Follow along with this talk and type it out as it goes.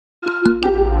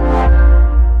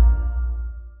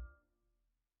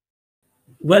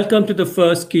Welcome to the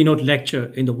first keynote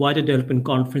lecture in the Wider Development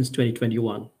Conference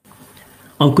 2021.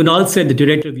 I'm Kunal Sen, the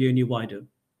director of UNU-WIDER.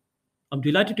 I'm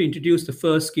delighted to introduce the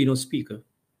first keynote speaker.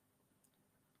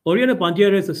 Oriana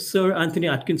Bandiera is a Sir Anthony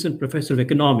Atkinson Professor of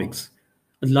Economics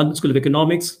at the London School of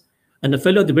Economics and a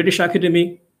fellow of the British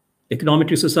Academy,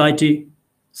 Econometric Society,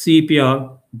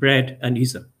 CEPR, BRED, and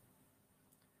ESA.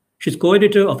 She's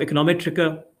co-editor of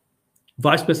Econometrica,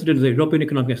 vice president of the European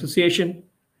Economic Association,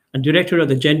 and director of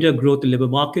the Gender Growth in Labour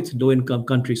Markets Low-Income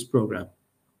Countries program.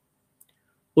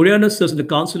 Oriana serves on the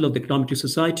Council of the Econometric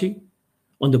Society,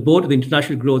 on the board of the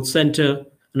International Growth Center,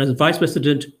 and as vice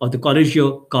president of the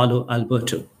Collegio Carlo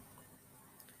Alberto.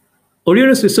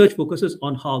 Oriana's research focuses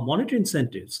on how monetary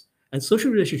incentives and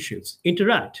social relationships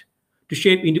interact to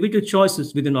shape individual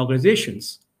choices within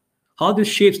organizations, how this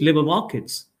shapes labor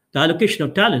markets, the allocation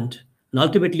of talent, and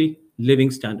ultimately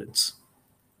living standards.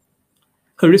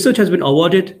 Her research has been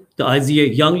awarded the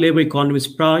IZA Young Labor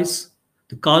Economist Prize,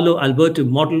 the Carlo Alberto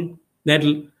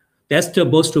Medal, the Esther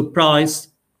Bostow Prize,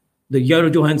 the Euro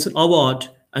Johansson Award,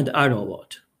 and the Arrow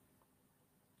Award.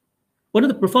 One of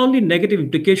the profoundly negative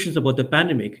implications about the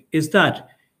pandemic is that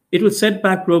it will set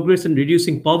back progress in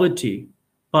reducing poverty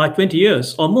by 20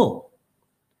 years or more.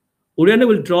 Oriana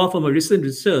will draw from her recent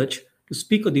research to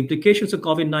speak on the implications of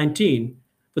COVID-19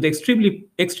 for the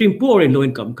extreme poor in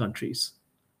low-income countries.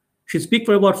 She'll speak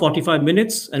for about 45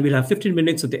 minutes, and we'll have 15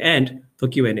 minutes at the end for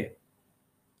Q&A.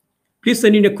 Please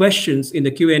send in your questions in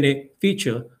the Q&A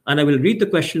feature, and I will read the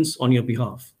questions on your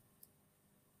behalf.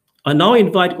 I now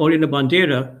invite Oriana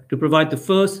Bandiera to provide the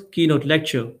first keynote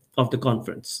lecture of the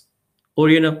conference.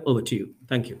 Oriana, over to you.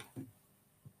 Thank you.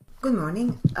 Good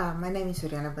morning. My name is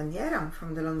Oriana Bandiera. I'm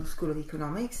from the London School of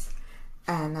Economics,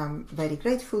 and I'm very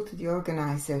grateful to the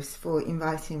organizers for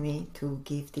inviting me to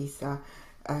give this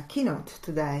keynote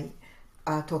today,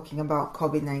 talking about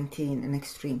COVID-19 and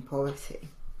extreme poverty.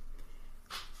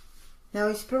 Now,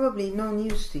 it's probably no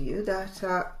news to you that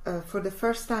for the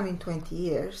first time in 20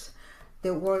 years,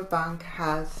 the World Bank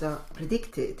has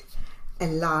predicted a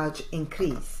large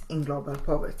increase in global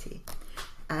poverty.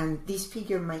 And this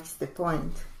figure makes the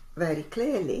point very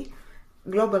clearly.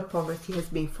 Global poverty has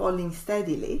been falling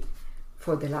steadily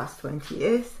for the last 20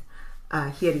 years.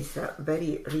 Here is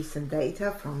very recent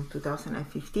data from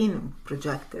 2015,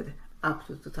 projected up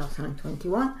to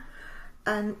 2021.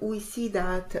 And we see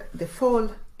that the fall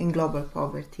in global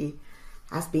poverty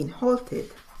has been halted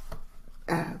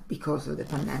because of the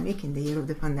pandemic, in the year of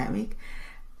the pandemic.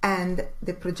 And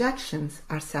the projections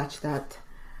are such that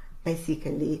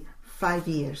basically 5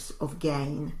 years of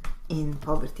gain in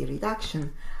poverty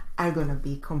reduction are going to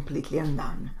be completely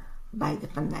undone by the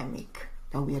pandemic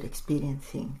that we are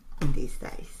experiencing in these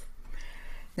days.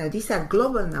 Now, these are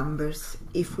global numbers.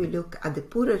 If we look at the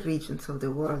poorer regions of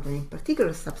the world, and in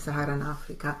particular sub-Saharan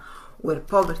Africa, where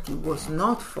poverty was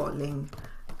not falling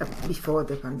before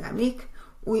the pandemic,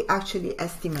 we actually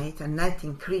estimate a net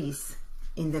increase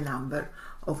in the number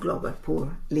of global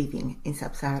poor living in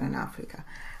sub-Saharan Africa.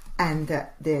 And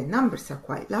the numbers are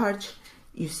quite large.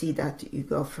 You see that you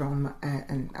go from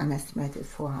an estimated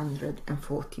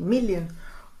 440 million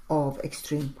of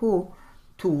extreme poor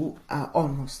to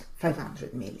almost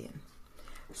 500 million.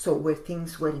 So where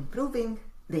things were improving,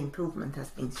 the improvement has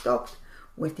been stopped.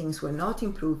 Where things were not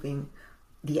improving,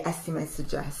 the estimates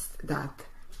suggest that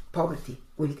poverty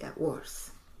will get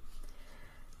worse.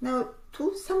 Now,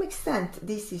 to some extent,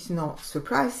 this is not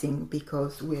surprising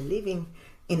because we're living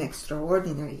in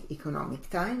extraordinary economic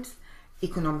times.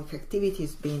 Economic activity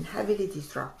is being heavily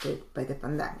disrupted by the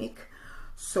pandemic.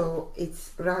 So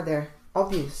it's rather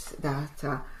obvious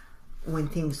that when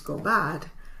things go bad,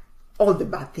 all the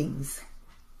bad things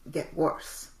get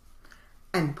worse.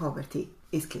 And poverty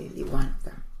is clearly one of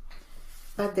them.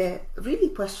 But the really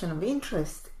question of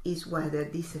interest is whether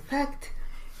this effect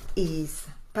is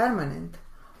permanent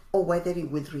or whether it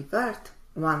will revert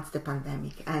once the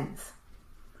pandemic ends.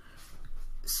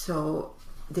 So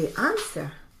the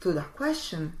answer to that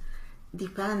question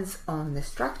depends on the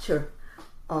structure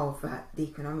of the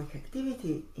economic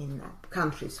activity in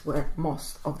countries where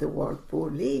most of the world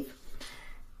poor live,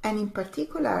 and in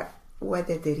particular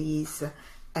whether there is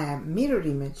a mirror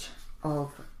image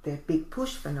of the big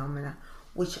push phenomena,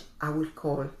 which I will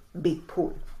call big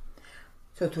pull.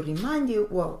 So to remind you,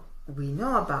 what we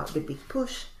know about the big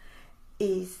push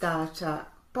is that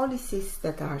policies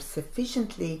that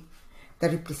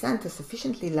represent a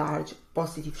sufficiently large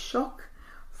positive shock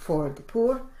for the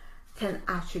poor can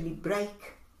actually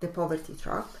break the poverty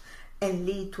trap and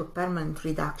lead to a permanent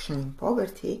reduction in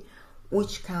poverty,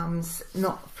 which comes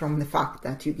not from the fact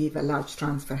that you give a large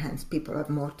transfer, hence people have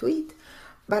more to eat,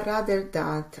 but rather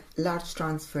that large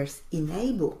transfers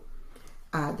enable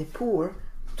the poor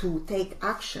to take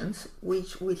actions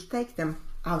which will take them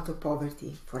out of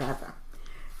poverty forever.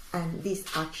 And these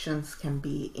actions can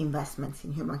be investments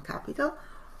in human capital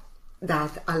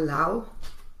that allow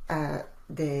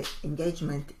the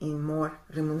engagement in more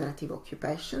remunerative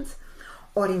occupations,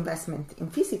 or investment in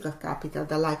physical capital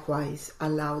that likewise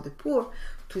allow the poor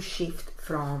to shift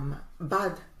from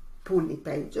bad, poorly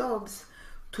paid jobs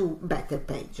to better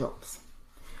paid jobs.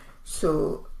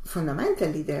 So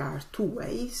fundamentally there are two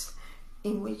ways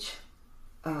in which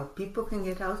people can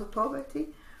get out of poverty,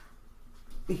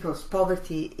 because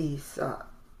poverty is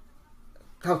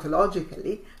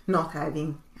tautologically not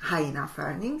having high enough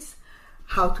earnings.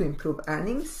 How to improve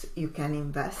earnings? You can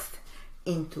invest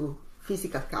into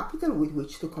physical capital with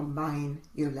which to combine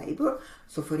your labor.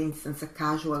 So for instance, a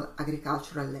casual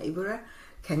agricultural laborer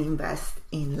can invest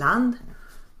in land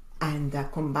and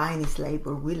combine his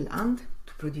labor with land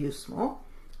to produce more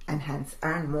and hence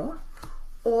earn more.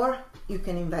 Or you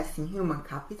can invest in human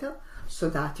capital so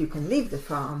that you can leave the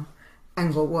farm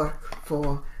and go work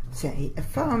for, say, a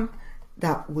firm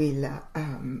that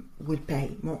will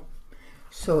pay more.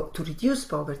 So to reduce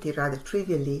poverty, rather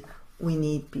trivially, we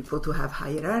need people to have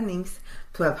higher earnings.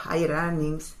 To have higher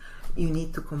earnings, you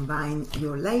need to combine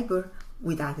your labor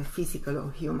with either physical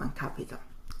or human capital.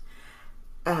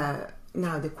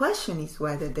 Now the question is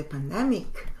whether the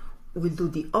pandemic will do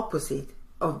the opposite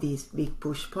of these big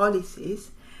push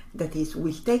policies, that is,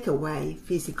 will take away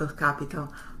physical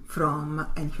capital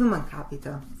and human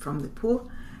capital from the poor,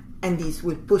 and this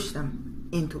will push them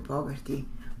into poverty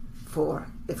for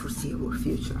the foreseeable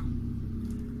future.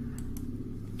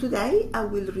 Today I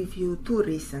will review two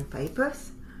recent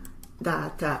papers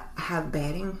that have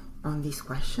bearing on this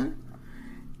question.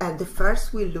 The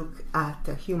first will look at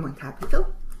human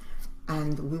capital,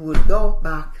 and we will go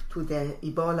back to the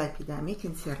Ebola epidemic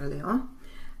in Sierra Leone,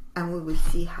 and we will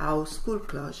see how school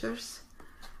closures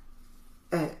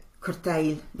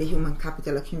curtail the human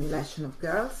capital accumulation of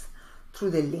girls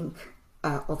through the link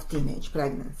of teenage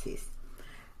pregnancies.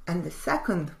 And the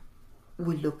second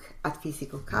will look at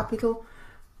physical capital,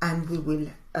 and we will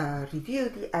review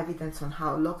the evidence on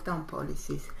how lockdown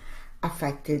policies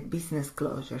affected business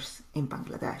closures in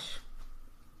Bangladesh.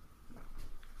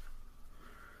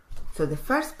 So the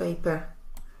first paper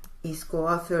is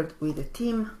co-authored with a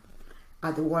team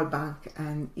at the World Bank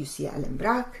and UCL in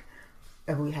Prague.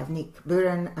 We have Nick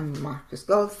Buren and Marcus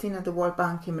Goldstein at the World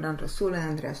Bank, Imran Rasul and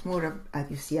Andreas Murab at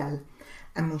UCL,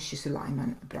 and Mushi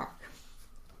Sulaiman at Prague.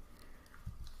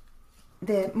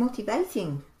 The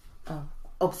motivating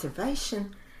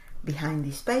observation behind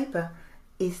this paper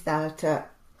is that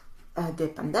the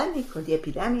pandemic, or the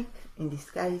epidemic in this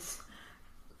case,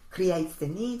 creates the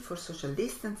need for social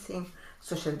distancing.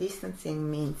 Social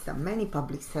distancing means that many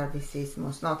public services,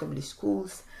 most notably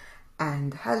schools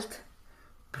and health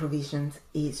provisions,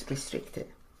 is restricted.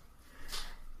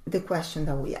 The question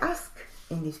that we ask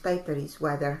in this paper is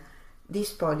whether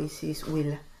these policies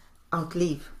will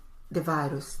outlive the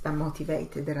virus that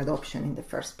motivated their adoption in the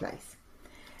first place.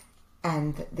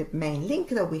 And the main link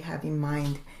that we have in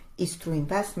mind is through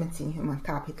investments in human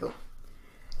capital,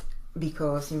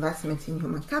 because investments in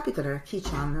human capital are a key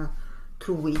channel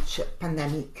through which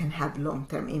pandemic can have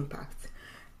long-term impacts.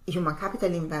 Human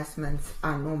capital investments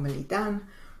are normally done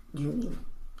during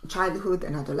childhood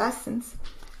and adolescence,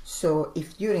 so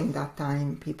if during that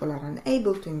time people are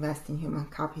unable to invest in human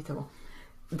capital,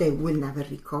 they will never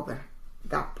recover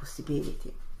that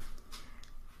possibility.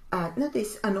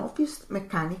 Notice an obvious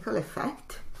mechanical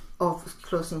effect of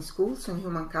closing schools on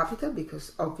human capital,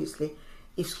 because obviously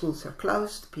if schools are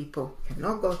closed, people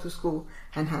cannot go to school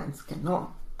and hence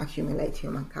cannot accumulate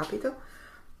human capital.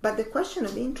 But the question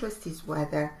of interest is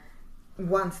whether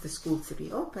once the schools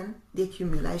reopen, the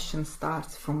accumulation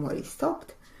starts from where it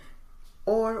stopped,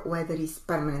 or whether it's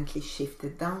permanently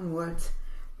shifted downwards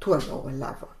to a lower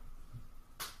level.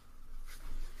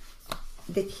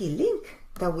 The key link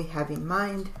that we have in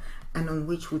mind and on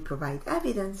which we provide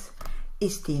evidence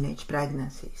is teenage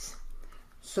pregnancies.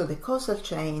 So the causal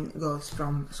chain goes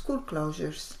from school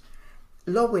closures,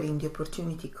 lowering the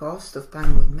opportunity cost of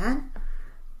time with men,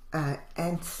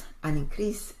 hence an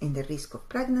increase in the risk of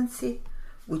pregnancy,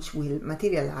 which will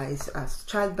materialize as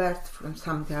childbirth from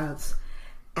some girls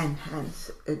and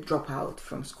hence a dropout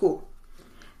from school.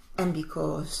 And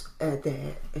because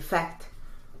the effect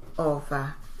of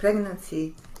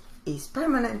pregnancy is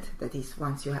permanent, that is,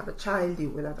 once you have a child, you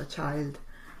will have a child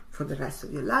for the rest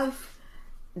of your life,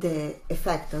 the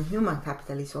effect on human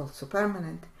capital is also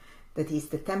permanent, that is,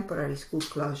 the temporary school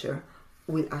closure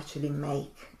will actually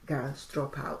make girls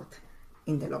drop out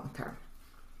in the long term.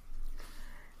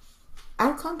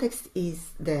 Our context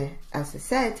is as I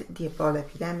said, the Ebola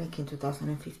epidemic in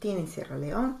 2015 in Sierra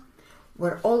Leone,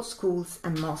 where all schools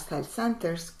and most health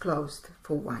centers closed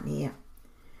for 1 year.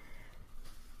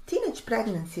 Teenage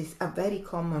pregnancies are very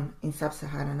common in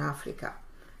sub-Saharan Africa,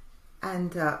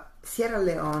 and Sierra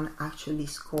Leone actually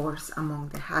scores among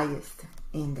the highest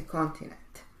in the continent.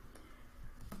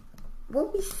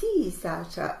 What we see is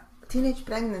that teenage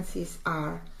pregnancies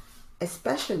are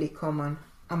especially common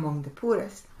among the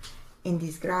poorest. In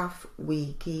this graph,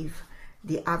 we give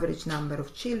the average number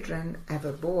of children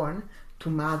ever born to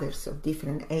mothers of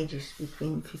different ages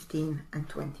between 15 and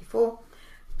 24,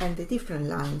 and the different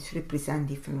lines represent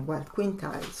different wealth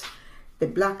quintiles. The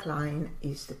black line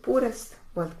is the poorest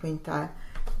wealth quintile,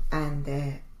 and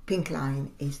the pink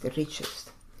line is the richest.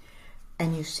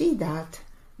 And you see that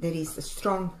there is a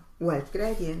strong wealth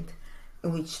gradient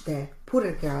in which the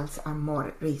poorer girls are more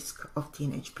at risk of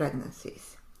teenage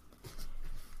pregnancies.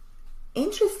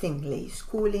 Interestingly,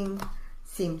 schooling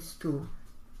seems to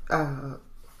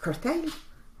curtail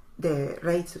the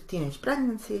rates of teenage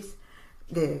pregnancies.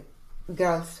 The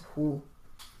girls who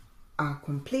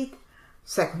complete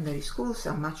secondary schools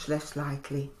are much less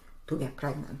likely to get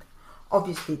pregnant.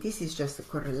 Obviously, this is just a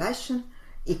correlation.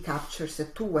 It captures a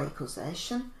two-way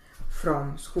causation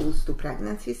from schools to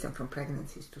pregnancies and from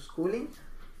pregnancies to schooling.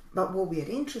 But what we are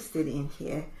interested in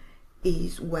here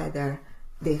is whether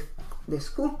the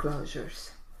school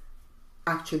closures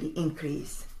actually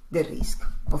increase the risk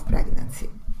of pregnancy.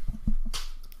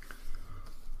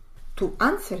 To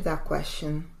answer that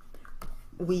question,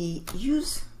 we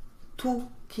use two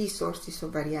key sources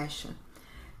of variation.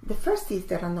 The first is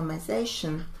the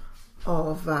randomization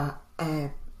of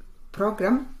a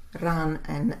program run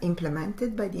and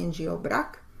implemented by the NGO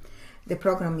BRAC. The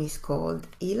program is called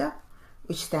ELA,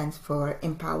 which stands for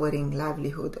Empowering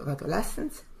Livelihood of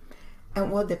Adolescents.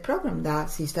 And what the program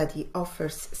does is that it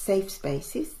offers safe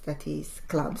spaces, that is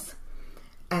clubs.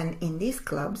 And in these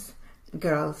clubs,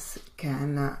 girls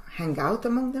can hang out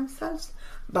among themselves,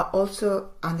 but also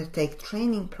undertake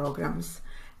training programs.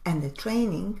 And the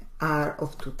training are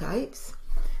of two types.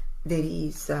 There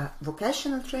is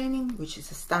vocational training, which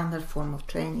is a standard form of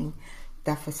training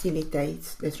that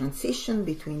facilitates the transition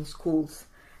between schools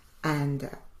and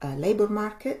labor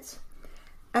markets.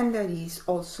 And there is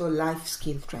also life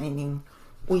skill training,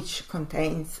 which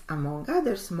contains, among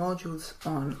others, modules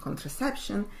on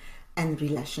contraception and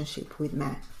relationship with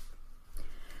men.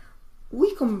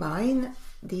 We combine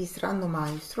this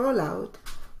randomized rollout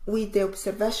with the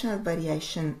observational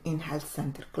variation in health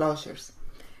center closures.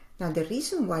 Now, the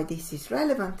reason why this is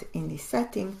relevant in this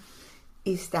setting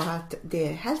is that the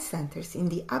health centers, in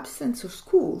the absence of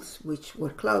schools, which were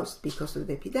closed because of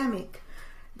the epidemic,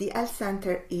 the health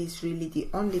center is really the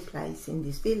only place in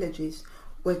these villages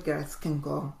where girls can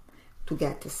go to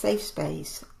get a safe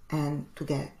space and to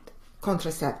get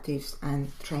contraceptives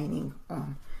and training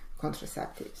on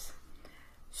contraceptives.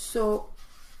 So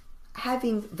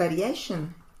having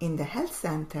variation in the health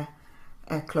center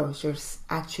closures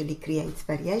actually creates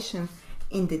variation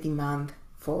in the demand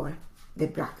for the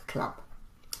BRAC club.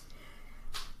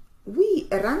 We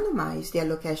randomize the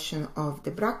allocation of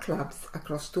the BRAC clubs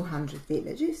across 200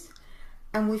 villages,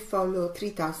 and we follow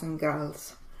 3,000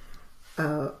 girls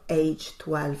aged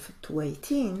 12 to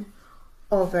 18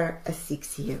 over a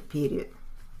 6-year period.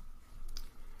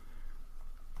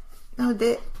 Now,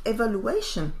 the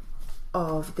evaluation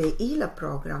of the ELA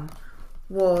program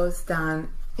was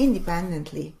done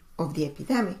independently of the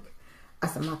epidemic.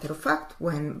 As a matter of fact,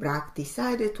 when BRAC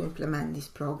decided to implement this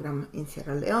program in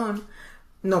Sierra Leone,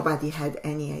 nobody had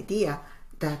any idea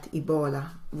that Ebola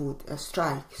would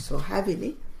strike so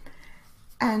heavily.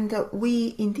 And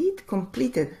we indeed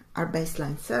completed our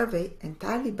baseline survey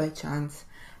entirely by chance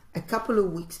a couple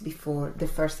of weeks before the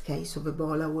first case of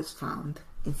Ebola was found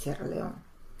in Sierra Leone.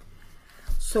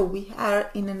 So we are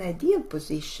in an ideal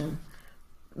position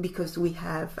because we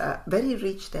have very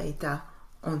rich data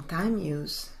on time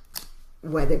use,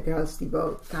 whether girls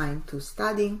devote time to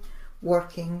studying,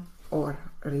 working, or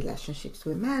relationships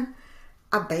with men,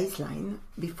 a baseline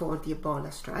before the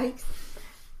Ebola strikes,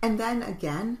 and then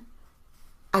again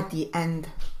at the end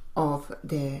of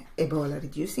the Ebola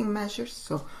reducing measures,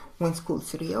 so when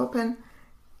schools reopen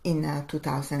in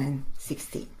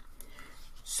 2016.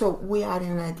 So we are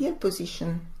in an ideal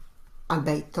position,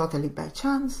 albeit totally by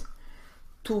chance,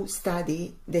 to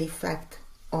study the effect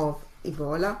of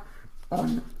Ebola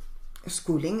on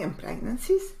schooling and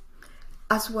pregnancies,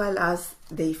 as well as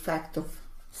the effect of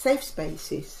safe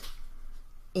spaces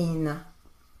on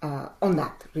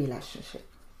that relationship.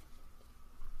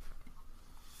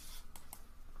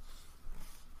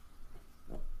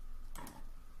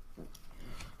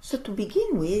 So to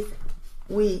begin with,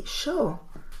 we show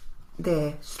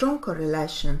the strong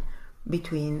correlation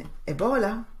between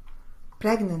Ebola,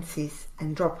 pregnancies,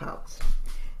 and dropouts.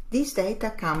 These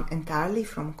data come entirely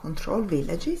from control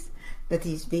villages, that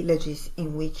is, villages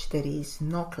in which there is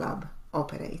no club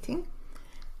operating.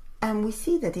 And we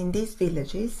see that in these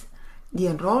villages, the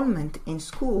enrollment in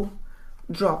school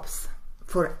drops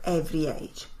for every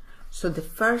age. So the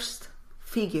first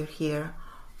figure here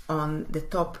on the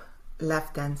top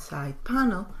left-hand side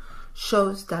panel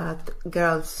shows that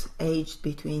girls aged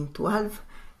between 12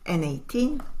 and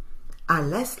 18 are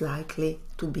less likely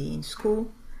to be in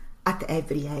school at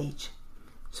every age.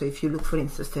 So if you look, for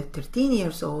instance, at 13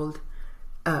 years old,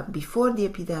 before the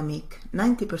epidemic,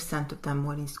 90% of them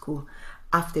were in school.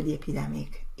 After the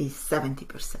epidemic is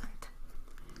 70%,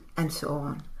 and so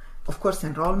on. Of course,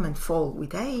 enrollment falls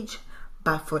with age,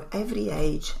 but for every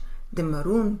age, the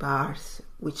maroon bars,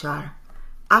 which are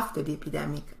after the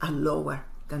epidemic, are lower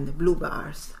than the blue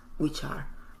bars, which are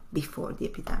before the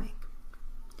epidemic.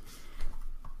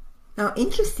 Now,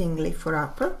 interestingly, for our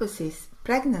purposes,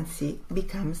 pregnancy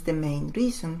becomes the main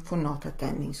reason for not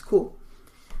attending school.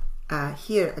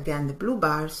 Here, again, the blue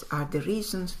bars are the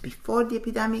reasons before the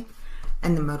epidemic,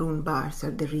 and the maroon bars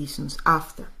are the reasons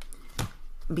after.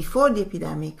 Before the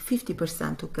epidemic,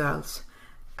 50% of girls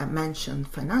mentioned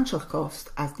financial cost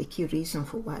as the key reason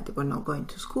for why they were not going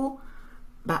to school,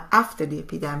 but after the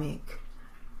epidemic,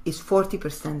 is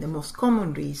 40%. The most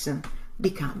common reason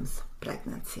becomes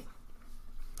pregnancy.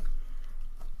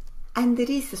 And there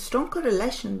is a strong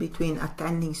correlation between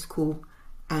attending school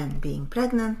and being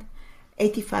pregnant.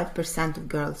 85% of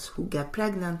girls who get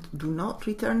pregnant do not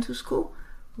return to school.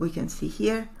 We can see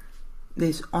here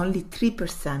there's only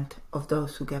 3% of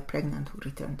those who get pregnant who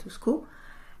return to school,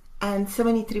 and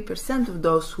 73% of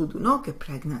those who do not get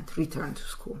pregnant return to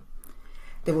school.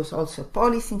 There was also a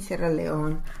policy in Sierra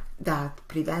Leone that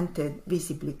prevented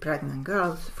visibly pregnant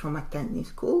girls from attending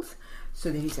schools,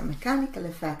 so there is a mechanical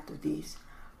effect of this,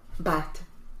 but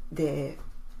the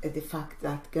fact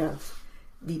that girls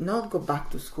did not go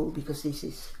back to school, because this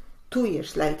is 2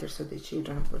 years later, so the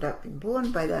children would have been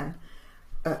born by then,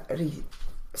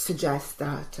 suggests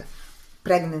that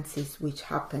pregnancies which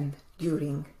happened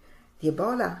during the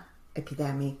Ebola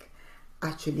epidemic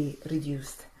actually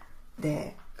reduced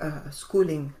the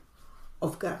schooling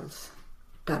of girls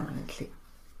permanently.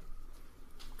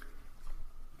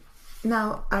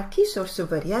 Now, our key source of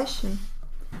variation,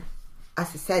 as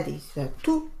I said, is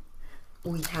two.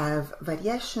 We have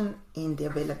variation in the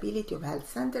availability of health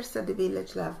centers at the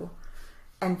village level,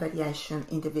 and variation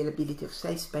in the availability of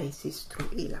safe spaces through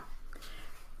ELA.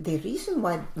 The reason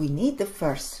why we need the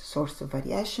first source of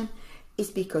variation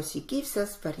is because it gives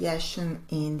us variation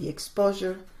in the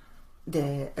exposure,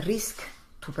 the risk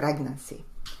to pregnancy.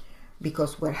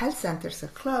 Because where health centers are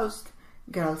closed,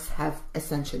 girls have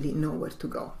essentially nowhere to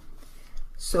go.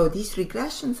 So these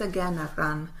regressions again are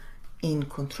run in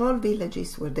control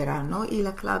villages where there are no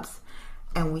ELA clubs,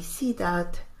 and we see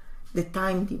that the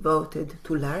time devoted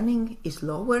to learning is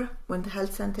lower when the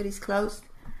health center is closed,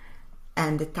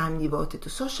 and the time devoted to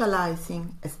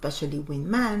socializing, especially with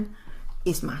men,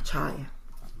 is much higher.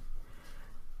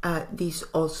 This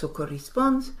also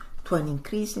corresponds to an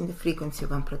increase in the frequency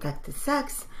of unprotected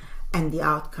sex, and the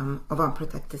outcome of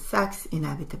unprotected sex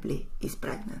inevitably is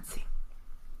pregnancy.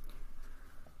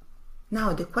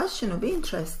 Now, the question of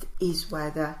interest is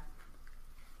whether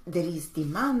there is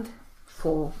demand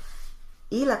for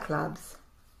ELA clubs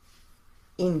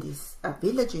in these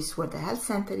villages where the health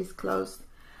center is closed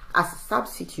as a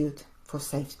substitute for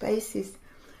safe spaces,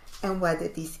 and whether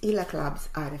these ELA clubs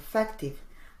are effective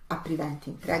at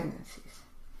preventing pregnancies.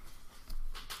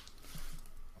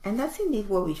 And that's indeed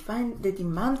what we find. The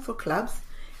demand for clubs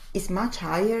is much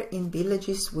higher in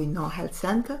villages with no health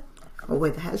center or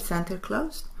where the health center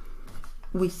closed.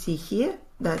 We see here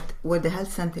that where the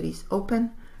health center is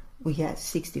open, we have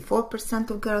 64%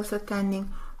 of girls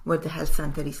attending. Where the health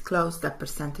center is closed, that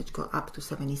percentage goes up to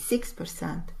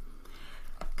 76%.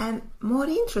 And more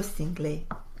interestingly,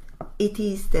 it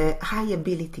is the high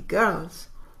ability girls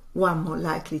who are more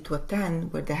likely to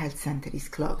attend where the health center is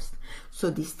closed.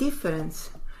 So this difference,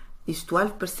 this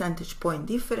 12 percentage point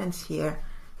difference here,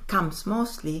 comes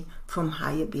mostly from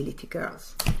high ability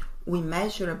girls. We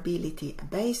measure ability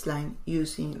at baseline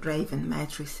using Raven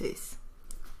matrices.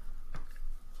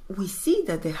 We see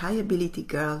that the high ability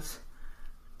girls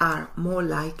are more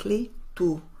likely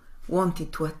to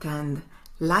want to attend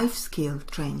life skill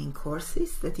training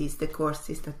courses, that is, the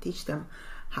courses that teach them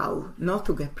how not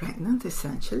to get pregnant,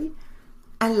 essentially,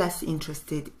 and less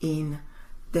interested in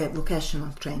the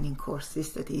vocational training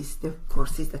courses, that is, the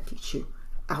courses that teach you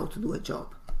how to do a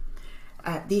job.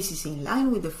 This is in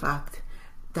line with the fact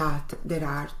that there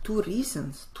are two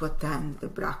reasons to attend the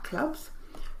BRAC clubs.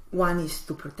 One is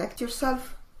to protect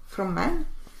yourself from men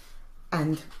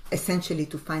and essentially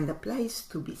to find a place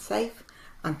to be safe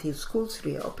until schools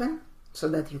reopen so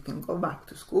that you can go back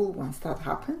to school once that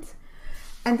happens.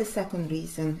 And the second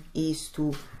reason is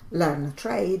to learn a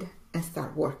trade and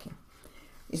start working.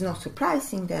 It's not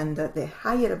surprising then that the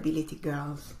higher ability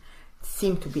girls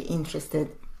seem to be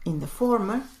interested in the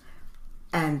former,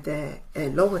 and the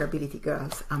lower ability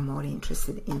girls are more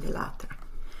interested in the latter.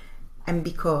 And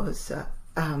because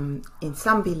in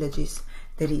some villages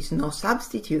there is no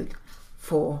substitute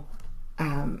for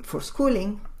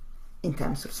schooling in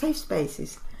terms of safe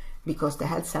spaces, because the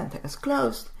health center is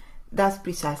closed, that's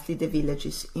precisely the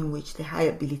villages in which the high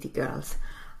ability girls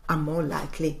are more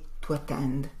likely to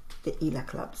attend the ELA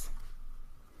clubs.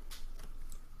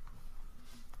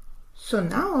 So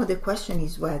now the question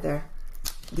is whether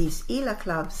these ELA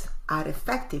clubs are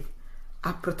effective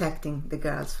at protecting the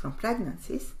girls from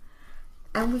pregnancies,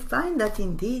 and we find that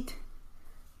indeed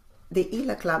the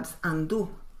ELA clubs undo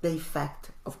the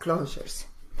effect of closures.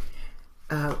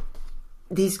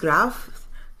 These graphs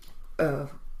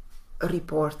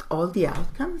report all the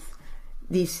outcomes.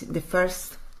 The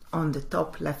first on the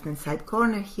top left-hand side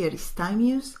corner here is time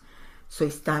use, so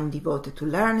it's time devoted to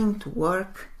learning, to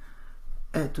work,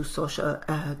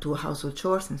 to household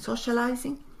chores and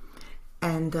socializing.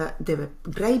 And the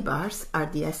gray bars are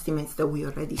the estimates that we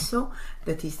already saw,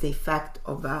 that is the effect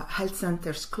of health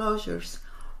centers closures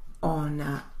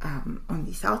on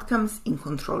these outcomes in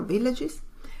control villages.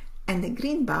 And the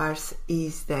green bars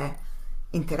is the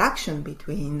interaction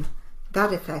between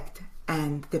that effect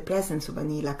and the presence of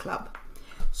an ELA club.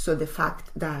 So the fact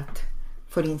that,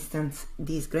 for instance,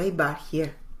 this gray bar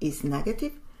here is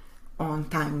negative on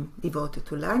time devoted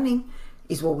to learning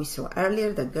is what we saw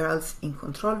earlier, that girls in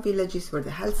control villages where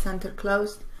the health center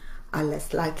closed are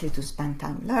less likely to spend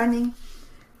time learning,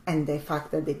 and the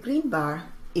fact that the green bar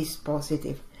is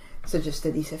positive suggests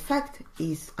that this effect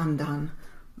is undone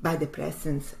by the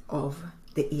presence of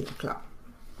the ELA club.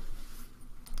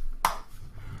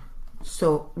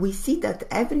 So we see that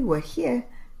everywhere here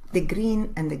the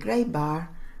green and the gray bar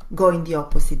go in the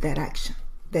opposite direction.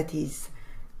 That is,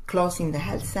 closing the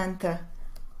health center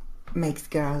makes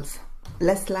girls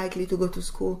less likely to go to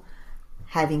school.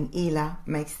 Having ELA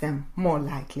makes them more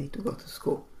likely to go to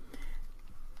school.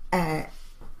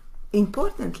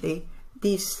 Importantly,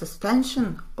 this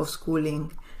suspension of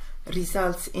schooling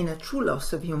results in a true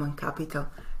loss of human capital.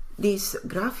 This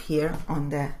graph here on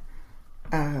the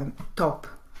top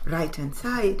right-hand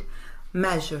side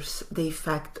measures the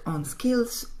effect on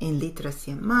skills in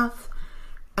literacy and math,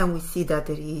 and we see that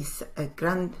there is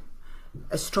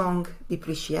a strong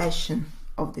depreciation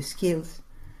of the skills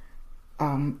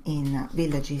in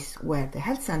villages where the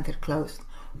health center closed,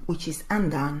 which is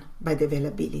undone by the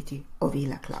availability of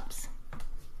ELA clubs.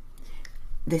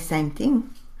 The same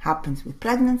thing happens with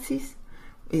pregnancies.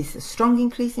 There is a strong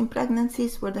increase in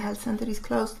pregnancies where the health center is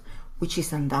closed, which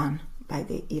is undone by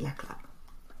the ELA club.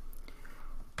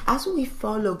 As we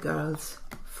follow girls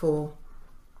for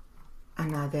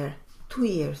another 2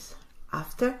 years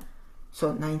after,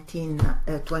 so 2019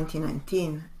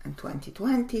 and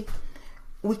 2020,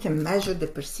 we can measure the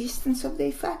persistence of the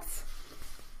effects,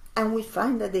 and we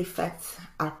find that the effects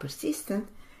are persistent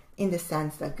in the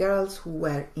sense that girls who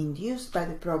were induced by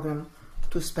the program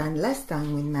to spend less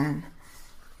time with men,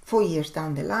 4 years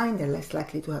down the line, they're less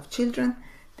likely to have children,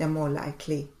 they're more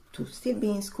likely to still be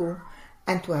in school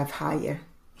and to have higher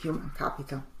human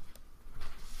capital.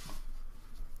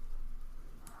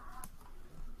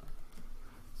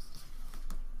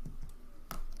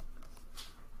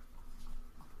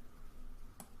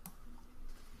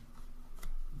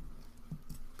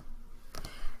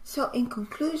 So in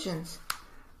conclusions,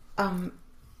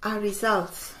 our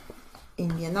results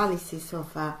in the analysis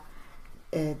of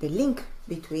the link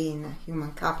between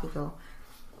human capital,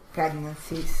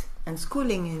 pregnancies and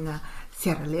schooling in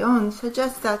Sierra Leone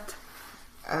suggest that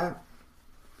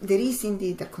there is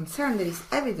indeed a concern, there is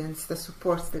evidence that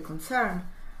supports the concern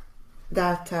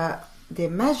that the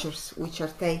measures which are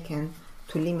taken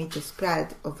to limit the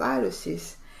spread of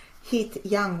viruses hit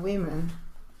young women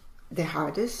the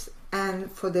hardest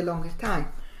and for the longer time,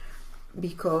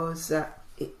 because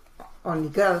only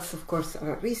girls, of course,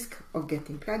 are at risk of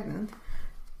getting pregnant,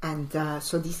 and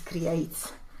so this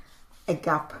creates a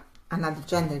gap, another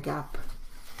gender gap,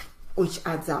 which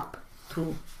adds up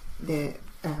to the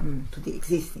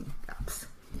existing gaps.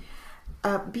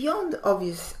 Beyond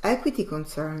obvious equity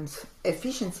concerns,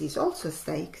 efficiency is also at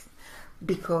stake,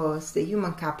 because the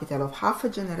human capital of half a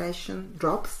generation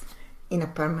drops in a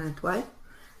permanent way,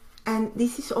 And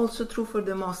this is also true for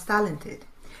the most talented.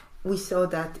 We saw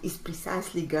that it's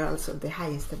precisely girls of the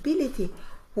highest ability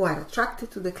who are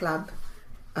attracted to the club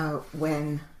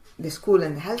when the school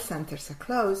and the health centers are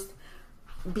closed,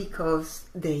 because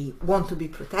they want to be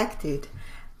protected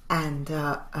and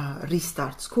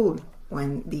restart school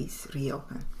when these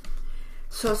reopen.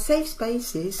 So safe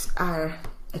spaces are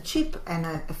a cheap and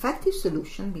an effective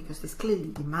solution because there's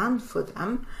clearly demand for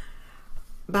them,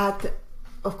 but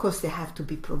of course they have to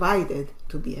be provided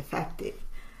to be effective.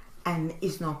 And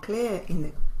it's not clear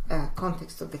in the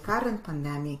context of the current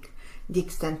pandemic the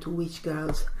extent to which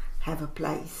girls have a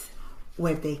place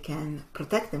where they can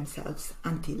protect themselves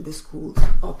until the schools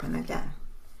open again.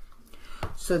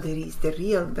 So there is the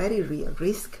real, very real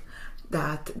risk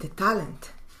that the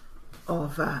talent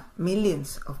of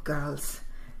millions of girls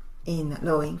in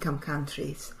low-income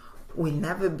countries will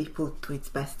never be put to its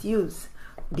best use,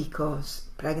 because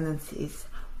pregnancies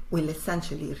will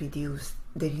essentially reduce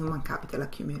their human capital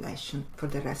accumulation for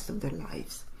the rest of their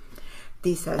lives.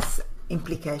 This has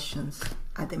implications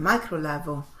at the micro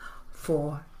level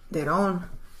for their own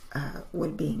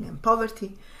well-being and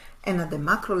poverty, and at the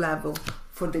macro level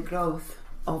for the growth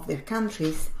of their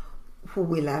countries, who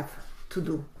will have to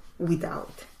do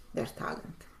without their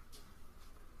talent.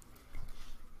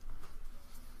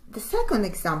 The second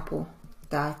example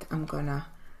that I'm gonna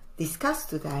discuss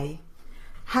today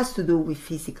has to do with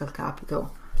physical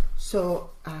capital. So,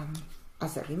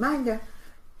 as a reminder,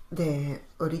 the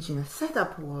original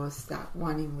setup was that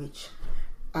one in which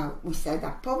we said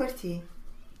that poverty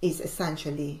is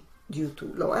essentially due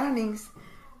to low earnings,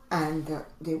 and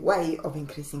the way of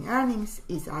increasing earnings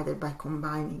is either by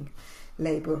combining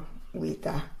labor with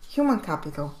human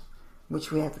capital,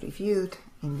 which we have reviewed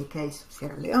in the case of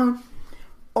Sierra Leone,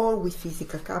 or with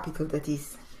physical capital, that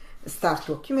is, start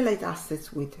to accumulate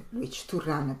assets with which to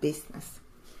run a business.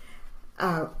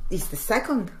 It's the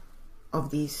second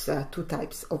of these two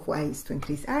types of ways to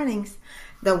increase earnings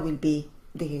that will be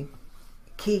the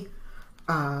key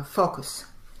focus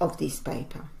of this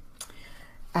paper.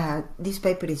 This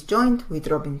paper is joined with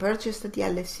Robin Burgess at the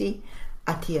LSE,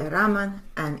 Atiya Rahman,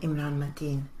 and Imran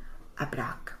Mateen at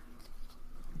BRAC.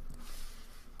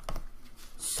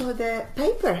 So the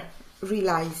paper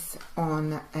relies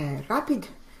on a rapid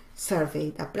survey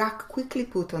that BRAC quickly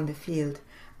put on the field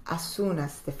as soon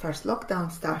as the first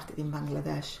lockdown started in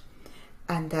Bangladesh.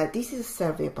 And this is a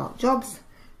survey about jobs,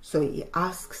 so it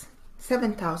asks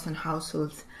 7,000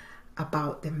 households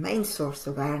about the main source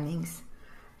of earnings,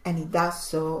 and it does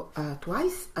so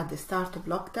twice, at the start of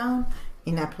lockdown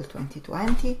in April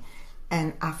 2020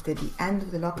 and after the end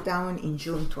of the lockdown in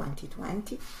June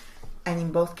 2020. And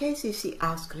in both cases it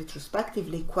asks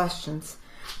retrospectively questions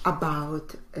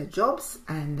about jobs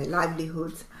and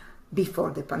livelihoods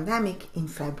before the pandemic in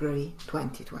February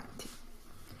 2020.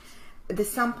 The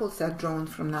samples are drawn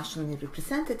from nationally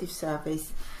representative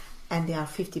surveys, and they are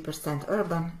 50%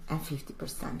 urban and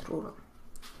 50% rural.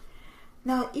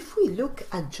 Now, if we look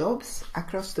at jobs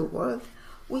across the world,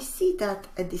 we see that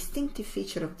a distinctive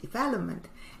feature of development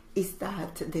is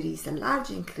that there is a large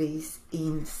increase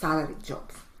in salaried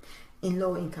jobs. In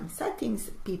low-income settings,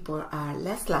 people are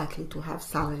less likely to have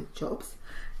salaried jobs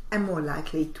and more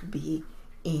likely to be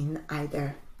in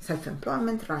either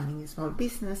self-employment, running a small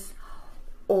business,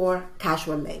 or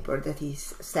casual labor, that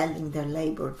is, selling their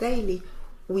labor daily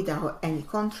without any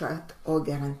contract or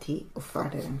guarantee of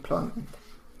further employment.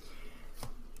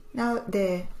 Now,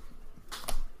 the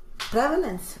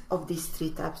prevalence of these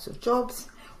three types of jobs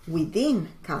within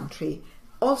country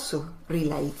also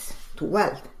relates to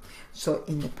wealth. So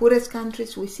in the poorest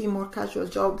countries, we see more casual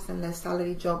jobs and less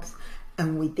salary jobs,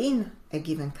 and within a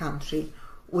given country,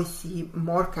 we see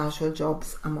more casual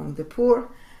jobs among the poor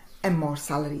and more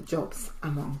salary jobs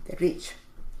among the rich.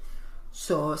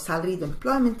 So salaried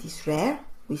employment is rare.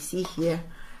 We see here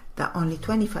that only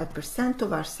 25%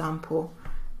 of our sample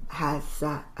has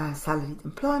salaried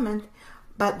employment,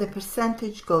 but the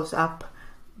percentage goes up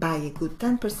by a good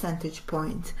 10 percentage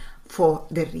points for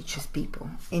the richest people.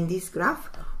 In this graph,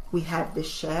 we have the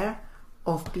share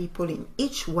of people in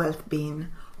each wealth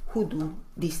bin who do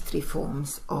these three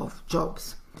forms of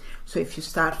jobs. So if you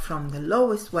start from the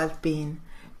lowest wealth bin,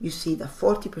 you see that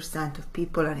 40% of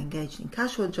people are engaged in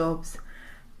casual jobs,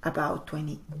 about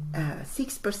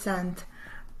 26%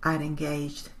 are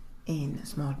engaged in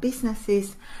small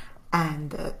businesses,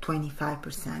 and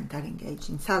 25% are engaged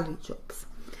in salary jobs.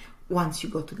 Once you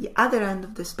go to the other end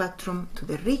of the spectrum, to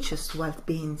the richest wealth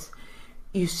bins,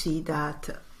 you see that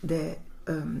the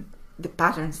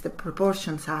patterns, the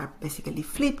proportions are basically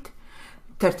flipped.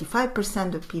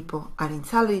 35% of people are in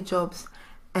salary jobs,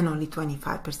 and only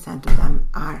 25% of them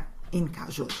are in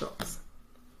casual jobs.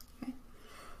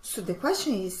 So the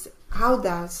question is, how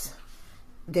does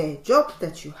the job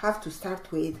that you have to start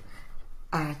with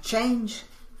change?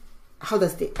 How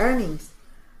does the earnings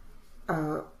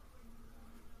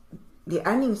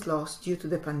loss due to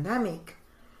the pandemic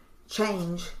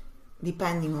change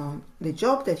depending on the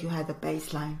job that you had a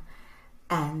baseline,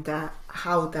 and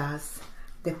how does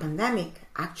the pandemic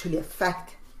actually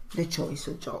affect the choice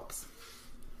of jobs?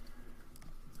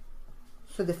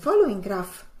 So the following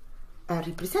graph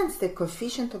represents the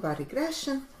coefficient of a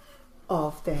regression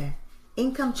of the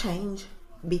income change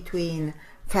between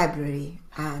February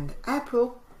and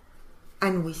April,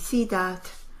 and we see that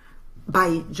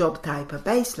by job type, a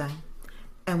baseline,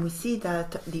 and we see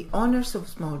that the owners of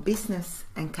small business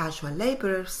and casual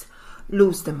laborers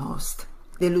lose the most.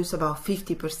 They lose about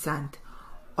 50%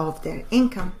 of their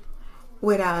income,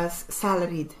 whereas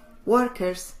salaried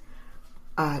workers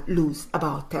lose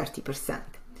about 30%.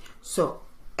 So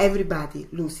everybody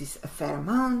loses a fair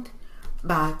amount,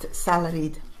 but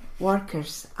salaried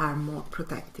workers are more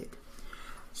protected.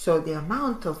 So the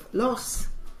amount of loss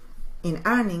in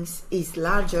earnings is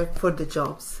larger for the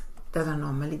jobs that are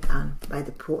normally done by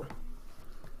the poor.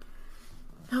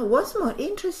 Now, what's more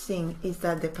interesting is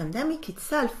that the pandemic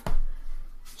itself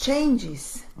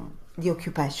changes the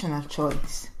occupational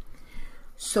choice.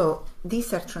 So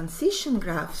these are transition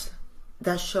graphs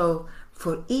that show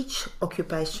for each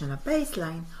occupational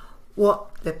baseline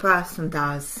what the person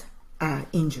does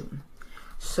in June.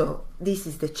 So this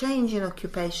is the change in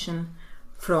occupation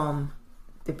from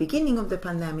the beginning of the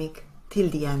pandemic till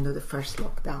the end of the first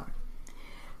lockdown.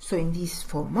 So in these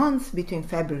 4 months between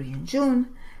February and June,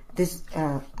 there's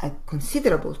a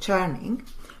considerable churning.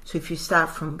 So if you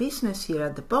start from business here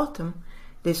at the bottom,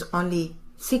 there's only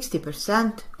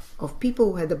 60% of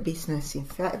people who had a business in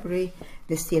February,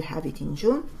 they still have it in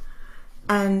June,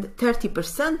 and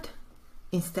 30%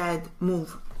 instead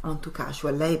move on to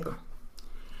casual labor.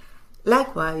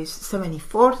 Likewise,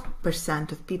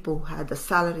 74% of people who had a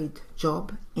salaried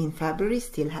job in February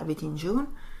still have it in June,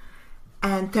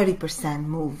 and 30%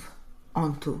 move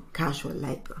on to casual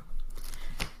labor.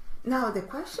 Now, the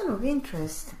question of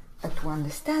interest to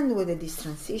understand whether these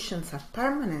transitions are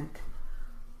permanent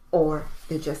or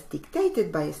they're just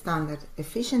dictated by a standard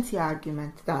efficiency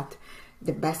argument that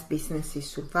the best businesses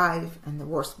survive and the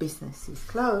worst businesses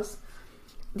close,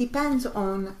 depends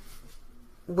on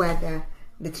whether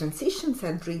the transitions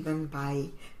are driven by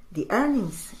the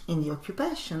earnings in the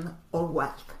occupation or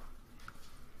wealth.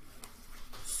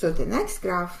 So the next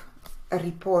graph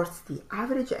reports the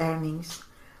average earnings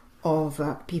of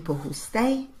people who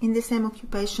stay in the same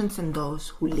occupations and those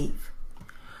who leave.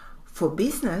 For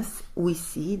business, we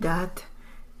see that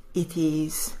it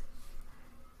is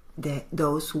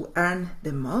those who earn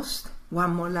the most who are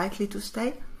more likely to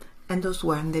stay, and those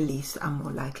who earn the least are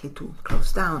more likely to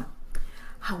close down.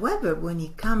 However, when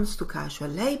it comes to casual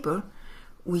labor,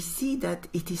 we see that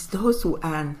it is those who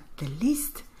earn the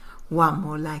least who are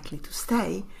more likely to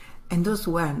stay, and those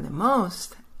who earn the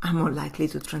most are more likely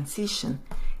to transition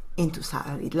into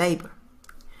salaried labor.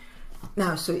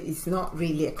 Now, so it's not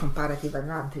really a comparative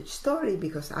advantage story,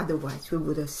 because otherwise we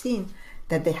would have seen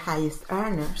that the highest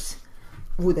earners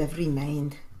would have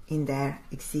remained in their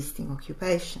existing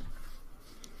occupation.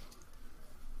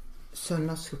 So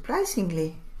not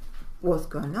surprisingly, what's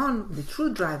going on, the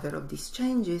true driver of these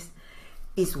changes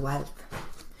is wealth.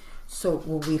 So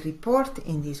what we report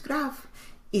in this graph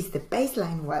is the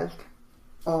baseline wealth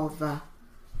of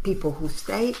people who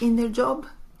stay in their job.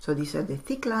 So these are the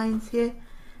thick lines here,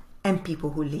 and people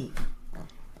who leave.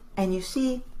 And you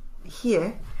see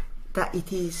here that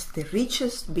it is the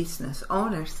richest business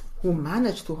owners who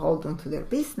manage to hold on to their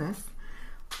business,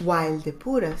 while the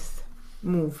poorest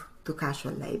move to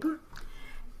casual labor.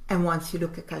 And once you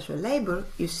look at casual labor,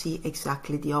 you see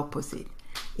exactly the opposite.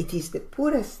 It is the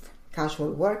poorest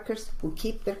casual workers who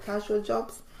keep their casual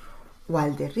jobs,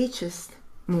 while the richest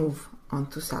move on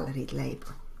to salaried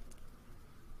labor.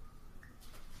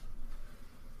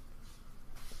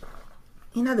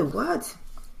 In other words,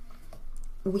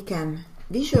 we can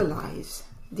visualize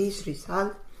this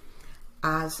result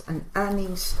as an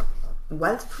earnings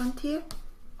wealth frontier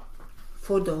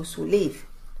for those who leave.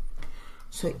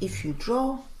 So if you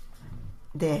draw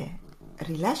the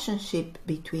relationship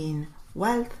between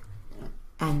wealth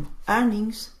and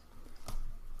earnings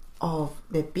of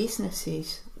the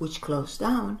businesses which close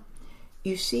down,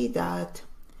 you see that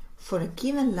for a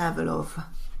given level of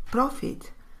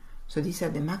profit, so these are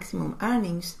the maximum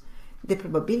earnings, the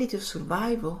probability of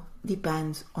survival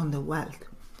depends on the wealth.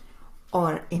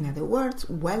 Or in other words,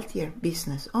 wealthier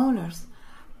business owners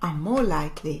are more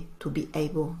likely to be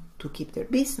able to keep their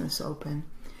business open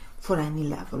for any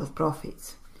level of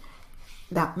profits.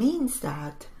 That means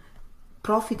that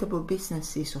profitable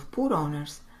businesses of poor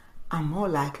owners are more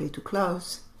likely to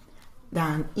close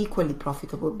than equally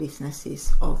profitable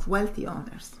businesses of wealthy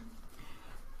owners.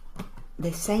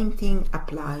 The same thing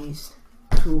applies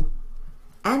to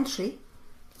entry.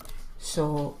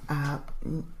 So,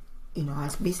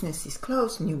 as businesses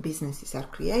close, new businesses are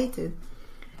created,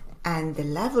 and the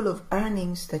level of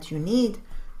earnings that you need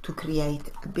to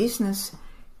create a business,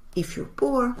 if you're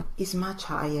poor, is much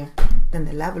higher than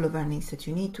the level of earnings that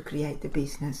you need to create the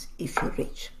business if you're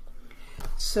rich.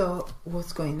 So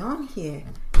what's going on here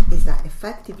is that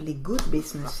effectively good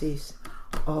businesses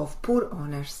of poor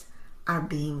owners are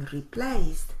being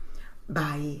replaced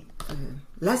by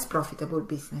less profitable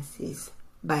businesses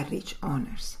by rich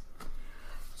owners.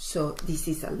 So this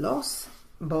is a loss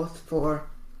both for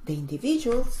the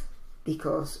individuals,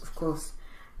 because of course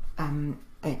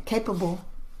a capable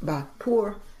but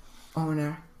poor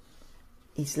owner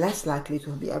is less likely to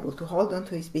be able to hold on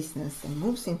to his business and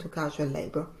moves into casual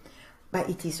labor, but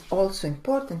it is also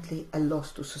importantly a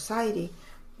loss to society,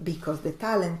 because the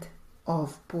talent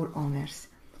of poor owners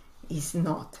is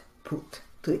not put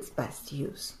to its best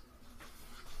use.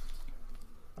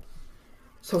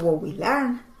 So what we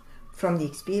learn from the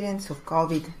experience of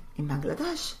COVID in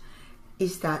Bangladesh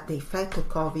is that the effect of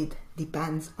COVID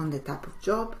depends on the type of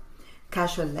job.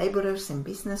 Casual laborers and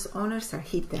business owners are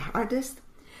hit the hardest,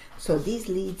 so this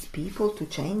leads people to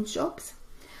change jobs.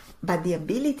 But the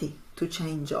ability to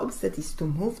change jobs, that is to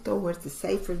move towards a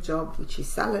safer job, which is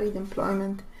salaried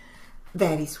employment,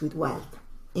 varies with wealth.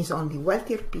 It's only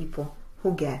wealthier people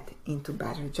who get into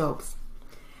better jobs.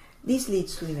 This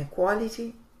leads to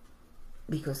inequality,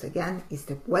 because again, it's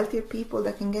the wealthier people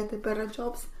that can get the better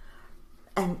jobs,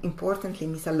 and importantly,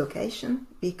 misallocation,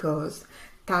 because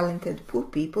talented poor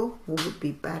people who would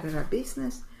be better at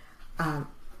business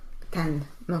tend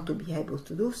not to be able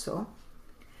to do so.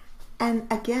 And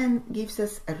again, gives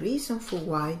us a reason for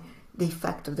why the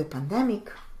effect of the pandemic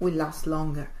will last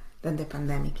longer than the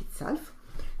pandemic itself,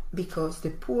 because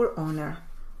the poor owner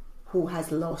who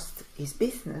has lost his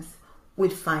business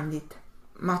will find it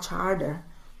much harder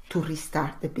to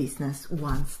restart the business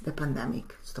once the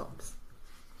pandemic stops.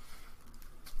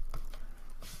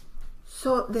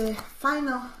 So the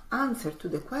final answer to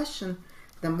the question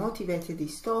that motivated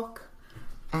this talk,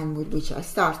 and with which I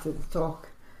started the talk,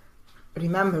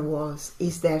 remember, was,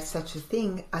 is there such a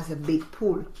thing as a big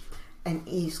pool? And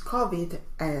is COVID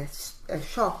a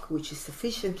shock which is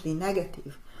sufficiently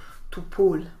negative to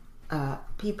pull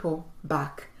people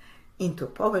back into a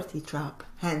poverty trap,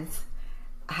 hence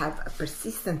have a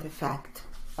persistent effect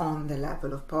on the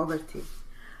level of poverty?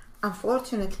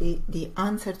 Unfortunately, the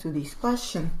answer to this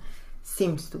question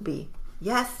seems to be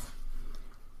yes.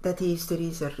 That is, there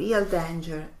is a real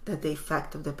danger that the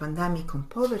effect of the pandemic on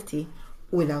poverty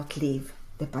will outlive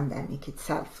the pandemic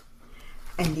itself.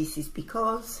 And this is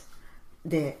because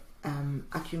the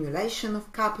accumulation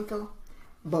of capital,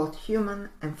 both human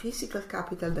and physical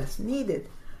capital, that's needed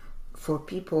for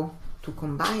people to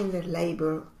combine their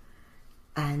labor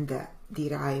and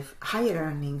derive higher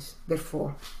earnings,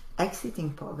 therefore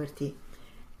exiting poverty,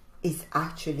 is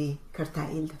actually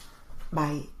curtailed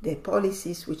by the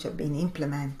policies which have been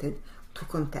implemented to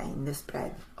contain the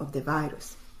spread of the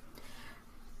virus.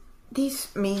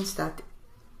 This means that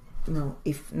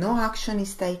if no action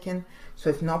is taken, so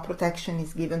if no protection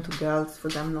is given to girls for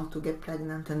them not to get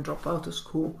pregnant and drop out of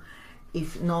school,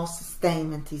 if no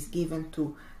sustainment is given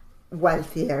to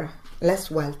wealthier, less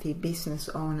wealthy business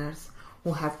owners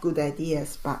who have good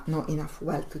ideas but not enough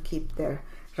wealth to keep their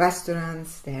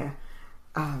restaurants, their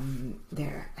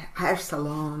hair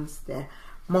salons, their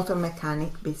motor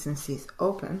mechanic businesses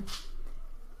open,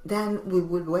 then we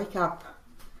will wake up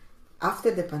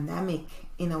after the pandemic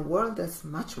in a world that's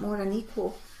much more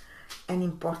unequal and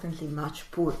importantly much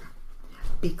poorer,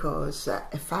 because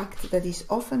a fact that is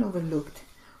often overlooked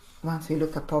once we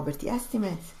look at poverty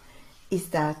estimates is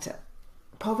that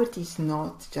poverty is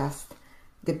not just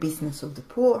the business of the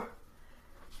poor,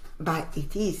 but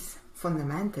it is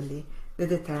fundamentally the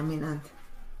determinant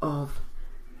of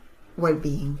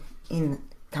well-being in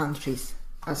countries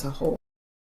as a whole.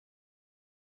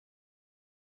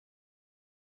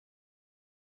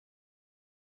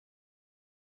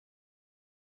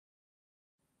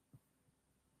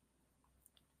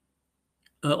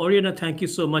 Oriana, thank you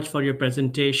so much for your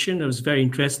presentation. It was very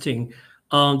interesting.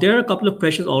 There are a couple of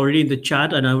questions already in the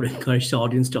chat, and I would encourage the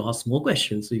audience to ask more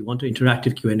questions. So you want an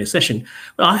interactive Q&A session.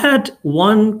 But I had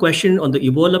one question on the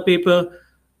Ebola paper,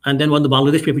 and then on the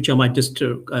Bangladesh paper, which I might just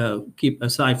keep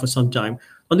aside for some time.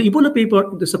 On the Ebola paper,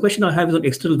 there's a question I have is on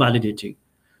external validity.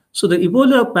 So the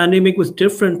Ebola pandemic was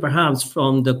different perhaps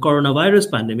from the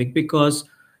coronavirus pandemic because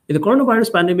in the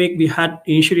coronavirus pandemic, we had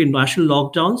initially national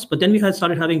lockdowns, but then we had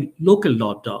started having local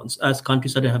lockdowns as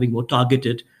countries started having more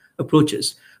targeted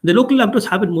approaches. The local lockdowns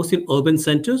happened mostly in urban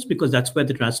centers because that's where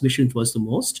the transmission was the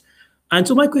most. And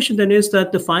so my question then is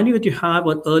that the finding that you have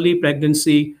on early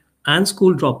pregnancy and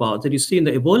school dropouts that you see in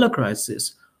the Ebola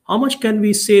crisis, how much can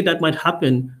we say that might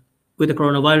happen with the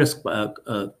coronavirus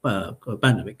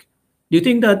pandemic? Do you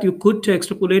think that you could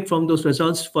extrapolate from those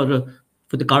results for the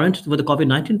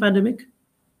COVID-19 pandemic?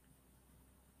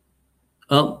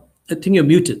 I think you're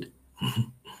muted.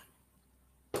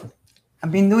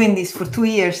 I've been doing this for 2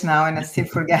 years now and I still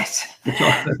forget.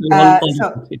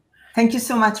 So thank you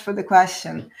so much for the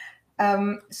question.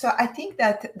 So I think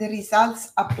that the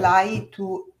results apply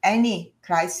to any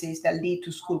crisis that lead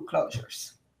to school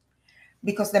closures,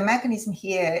 because the mechanism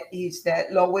here is the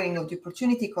lowering of the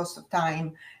opportunity cost of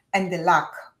time and the lack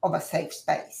of a safe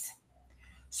space.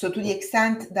 So to the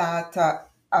extent that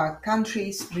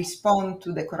countries respond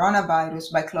to the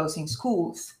coronavirus by closing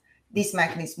schools, this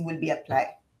mechanism will be at play.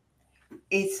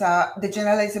 It's the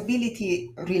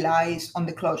generalizability relies on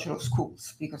the closure of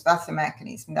schools because that's the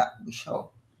mechanism that we show.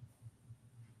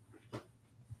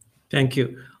 Thank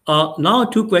you. Now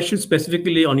 2 questions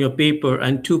specifically on your paper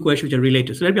and 2 questions which are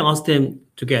related. So let me ask them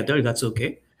together, if that's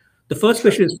okay. The first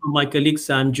question is from my colleague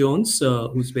Sam Jones,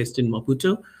 who's based in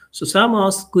Maputo. So Sam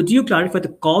asks, could you clarify the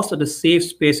cost of the safe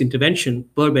space intervention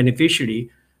per beneficiary,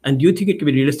 and do you think it can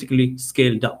be realistically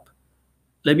scaled up?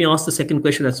 Let me ask the second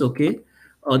question, that's okay.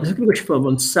 The second question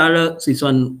from Sarah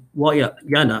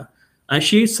Yana, and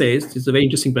she says, it's a very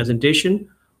interesting presentation.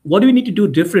 What do we need to do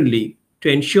differently to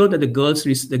ensure that the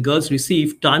girls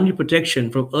receive timely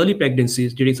protection from early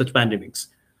pregnancies during such pandemics?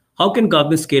 How can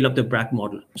government scale up the BRAC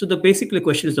model? So basically the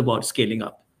question is about scaling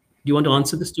up. Do you want to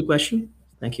answer this 2 questions?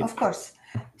 Thank you. Of course.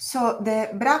 So the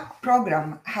BRAC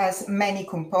program has many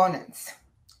components.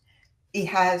 It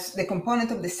has the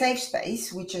component of the safe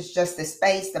space, which is just the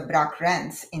space that BRAC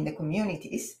rents in the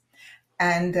communities,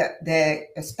 and the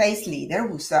space leader,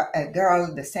 who's a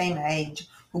girl the same age,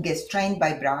 who gets trained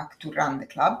by BRAC to run the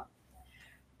club.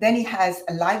 Then it has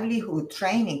a livelihood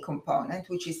training component,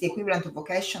 which is the equivalent of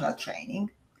vocational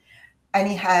training. And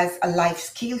it has a life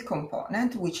skill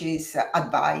component, which is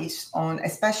advice on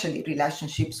especially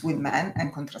relationships with men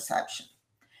and contraception.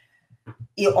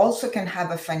 It also can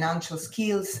have a financial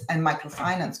skills and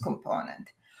microfinance component.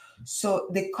 So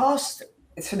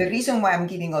the reason why I'm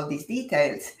giving all these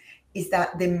details is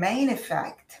that the main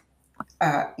effect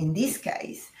in this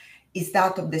case is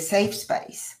that of the safe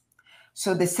space.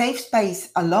 So the safe space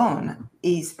alone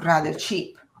is rather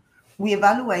cheap. We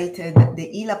evaluated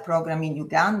the ELA program in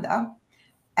Uganda,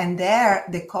 and there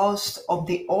the cost of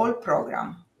the whole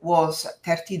program was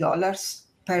 $30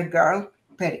 per girl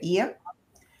per year.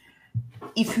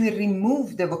 If we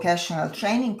remove the vocational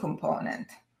training component,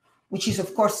 which is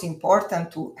of course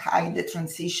important to hide the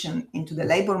transition into the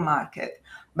labor market,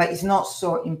 but is not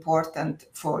so important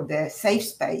for the safe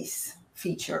space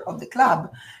feature of the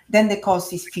club, then the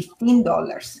cost is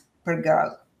 $15 per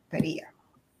girl per year.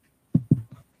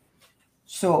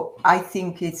 So I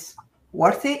think it's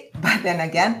worth it, but then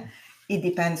again, it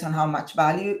depends on how much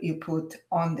value you put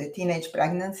on the teenage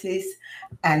pregnancies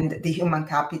and the human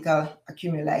capital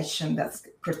accumulation that's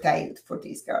curtailed for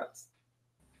these girls.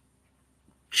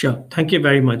 Sure. Thank you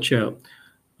very much,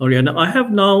 Oriana. I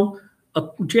have now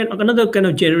another kind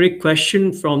of generic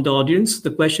question from the audience.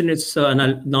 The question is, and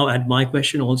I'll now add my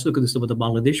question also because this is about the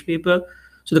Bangladesh paper.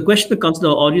 So the question that comes to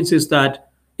the audience is that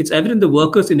it's evident the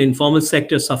workers in the informal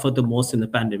sector suffered the most in the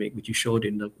pandemic, which you showed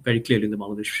very clearly in the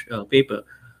Bangladesh paper.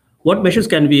 What measures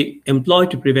can we employ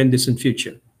to prevent this in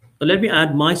future? But let me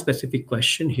add my specific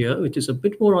question here, which is a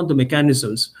bit more on the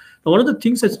mechanisms. Now, one of the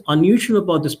things that's unusual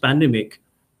about this pandemic,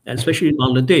 and especially in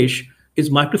Bangladesh, is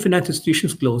microfinance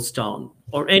institutions closed down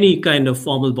or any kind of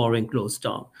formal borrowing closed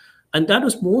down. And that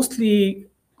was mostly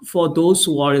for those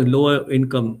who are in lower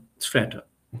income strata.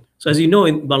 So as you know,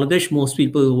 in Bangladesh, most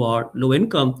people who are low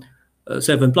income,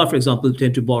 self-employed, for example,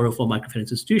 tend to borrow from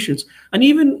microfinance institutions. And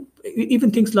even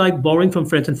things like borrowing from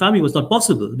friends and family was not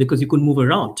possible because you couldn't move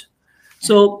around.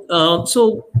 So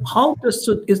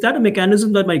is that a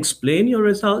mechanism that might explain your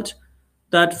result?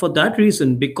 That for that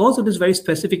reason, because of this very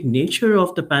specific nature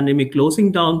of the pandemic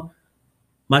closing down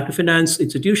microfinance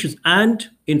institutions and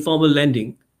informal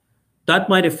lending, that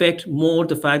might affect more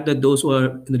the fact that those who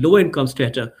are in the lower income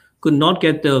strata could not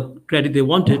get the credit they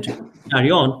wanted to carry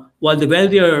on, while the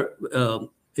wealthier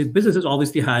businesses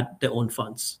obviously had their own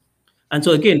funds. And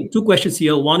so again, 2 questions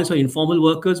here. One is on informal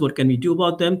workers, what can we do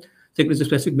about them? Second is the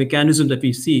specific mechanism that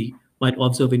we see might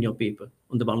observe in your paper,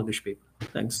 on the Bangladesh paper?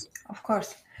 Thanks. Of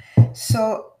course.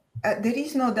 So there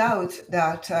is no doubt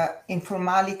that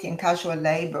informality and casual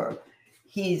labor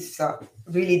is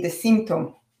really the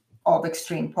symptom of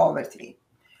extreme poverty.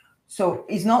 So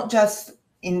it's not just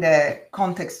in the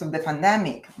context of the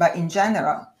pandemic, but in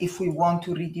general, if we want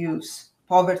to reduce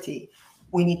poverty,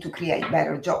 we need to create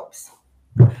better jobs.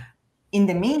 In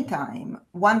the meantime,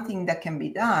 one thing that can be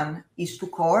done is to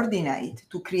coordinate,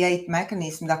 to create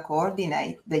mechanisms that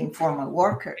coordinate the informal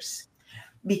workers.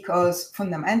 Because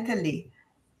fundamentally,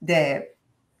 the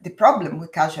problem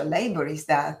with casual labor is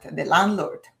that the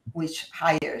landlord, which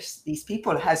hires these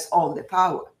people, has all the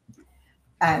power.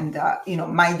 And,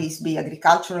 might these be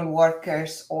agricultural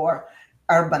workers or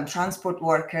urban transport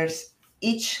workers,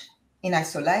 each in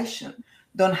isolation,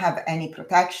 don't have any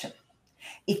protection.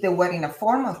 If they were in a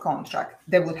formal contract,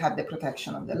 they would have the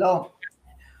protection of the law.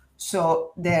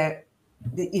 So there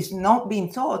is not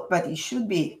being taught, but it should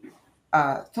be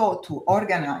taught to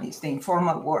organize the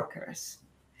informal workers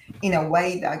in a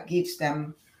way that gives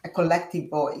them a collective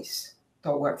voice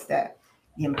towards the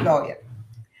employer.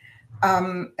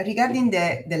 Regarding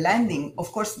the lending,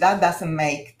 of course, that doesn't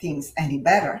make things any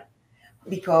better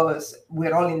because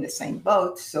we're all in the same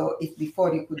boat. So if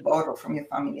before you could borrow from your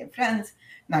family and friends,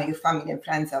 now your family and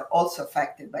friends are also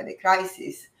affected by the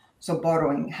crisis. So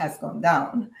borrowing has gone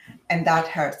down, and that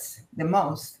hurts the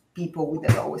most people with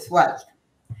the lowest wealth.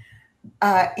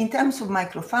 In terms of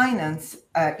microfinance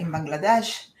in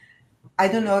Bangladesh, I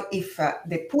don't know if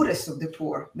the poorest of the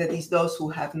poor, that is those who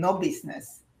have no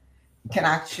business, can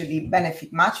actually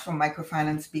benefit much from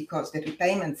microfinance because the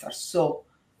repayments are so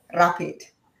rapid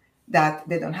that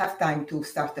they don't have time to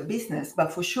start a business.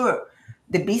 But for sure,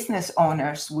 the business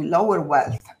owners with lower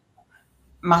wealth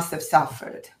must have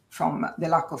suffered from the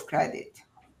lack of credit.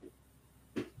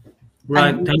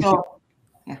 Right, thank you.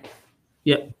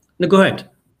 Yeah, no, go ahead.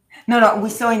 No, we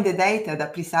saw in the data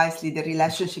that precisely the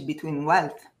relationship between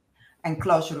wealth and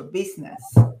closure of business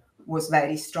was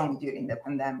very strong during the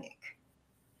pandemic.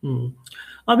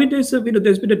 I mean, there's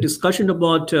been a discussion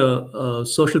about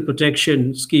social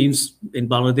protection schemes in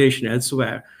Bangladesh and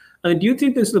elsewhere. I mean, do you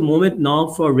think this is the moment now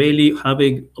for really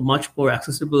having a much more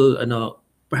accessible and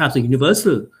perhaps a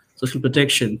universal social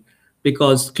protection?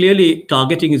 Because clearly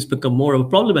targeting has become more of a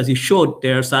problem, as you showed.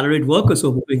 There are salaried workers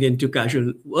who are moving into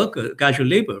casual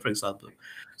labor, for example.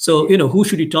 So, who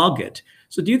should you target?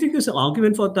 So do you think there's an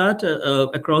argument for that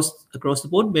across the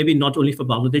board, maybe not only for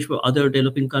Bangladesh, but other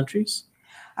developing countries?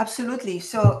 Absolutely.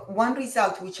 So one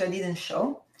result which I didn't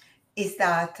show is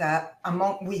that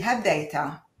we have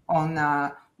data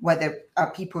on whether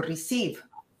people receive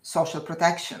social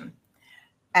protection,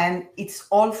 and it's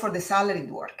all for the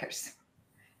salaried workers.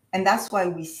 And that's why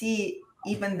we see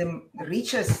even the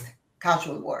richest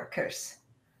casual workers,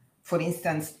 for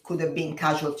instance, could have been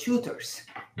casual tutors.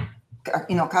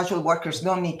 Casual workers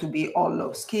don't need to be all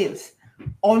low skills,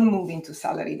 all move into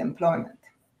salaried employment,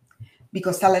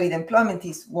 because salaried employment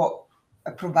is what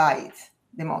provides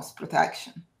the most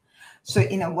protection. So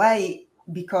in a way,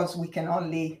 because we can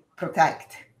only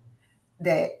protect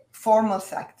the formal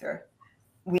sector,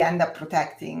 we end up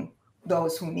protecting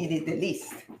those who need it the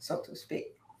least, so to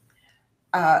speak.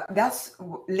 That's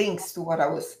links to what I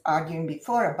was arguing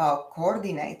before about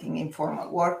coordinating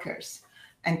informal workers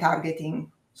and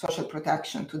targeting social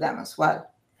protection to them as well.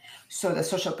 So the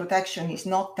social protection is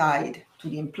not tied to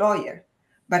the employer,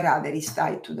 but rather is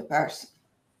tied to the person.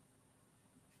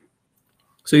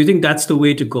 So you think that's the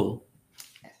way to go?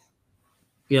 Yes.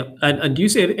 Yeah. And do you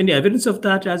see any evidence of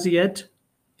that as yet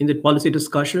in the policy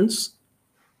discussions?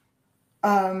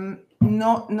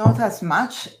 Not as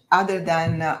much, other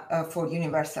than for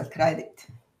universal credit.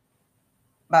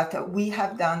 But we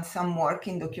have done some work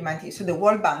in documenting. So the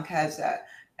World Bank has a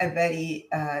very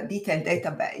detailed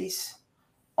database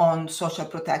on social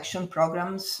protection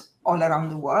programs all around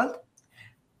the world.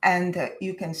 And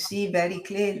you can see very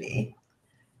clearly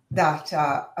that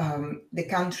the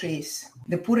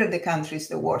poorer the countries,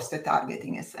 the worse the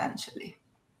targeting, essentially.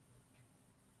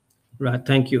 Right,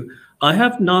 thank you. I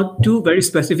have now two very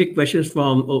specific questions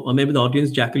from maybe the audience,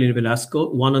 Jacqueline Velasco,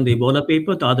 one on the Ebola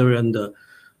paper, the other on the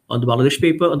Bangladesh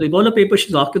paper. On the Ebola paper,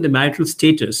 she's asking the marital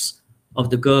status of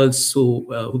the girls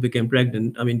who became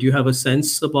pregnant. I mean, do you have a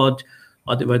sense about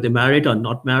whether they're married or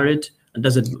not married? And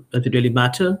does it really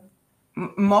matter?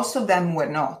 Most of them were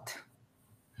not.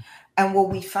 And what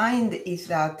we find is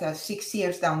that 6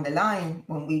 years down the line,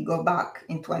 when we go back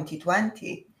in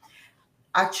 2020,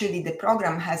 actually the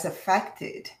program has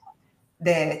affected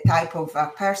the type of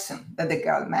person that the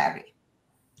girl married.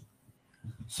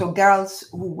 So girls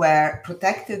who were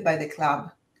protected by the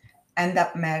club end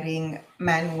up marrying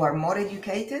men who are more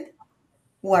educated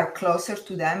who are closer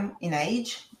to them in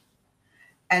age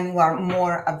and who are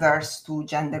more averse to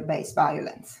gender-based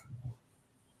violence.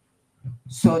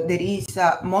 So there is,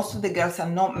 most of the girls are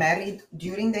not married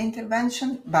during the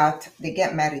intervention, but they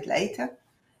get married later.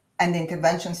 And the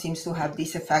intervention seems to have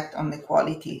this effect on the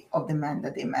quality of the men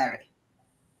that they marry.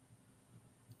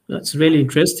 That's really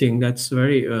interesting. That's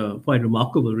very quite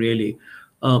remarkable, really.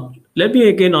 Let me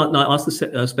again now ask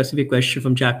a specific question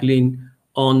from Jacqueline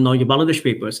on your Bangladesh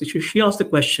papers. She asked the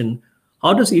question,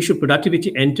 how does the issue of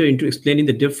productivity enter into explaining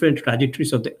the different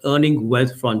trajectories of the earning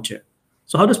wealth frontier?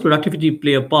 So how does productivity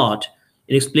play a part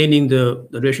in explaining the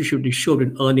relationship you showed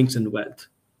in earnings and wealth?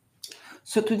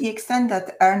 So to the extent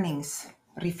that earnings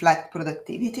reflect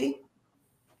productivity,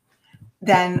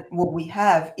 then what we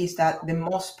have is that the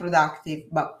most productive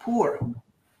but poor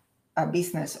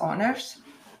business owners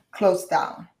close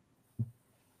down.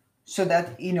 So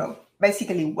that,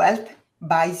 basically wealth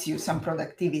buys you some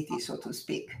productivity, so to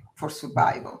speak, for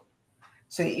survival.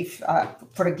 So if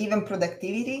for a given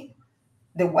productivity,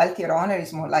 the wealthier owner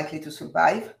is more likely to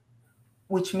survive,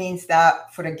 which means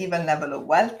that for a given level of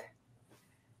wealth,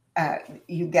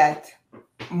 you get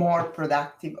more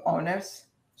productive owners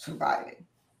surviving.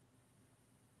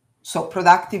 So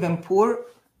productive and poor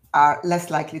are less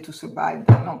likely to survive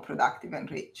than non-productive and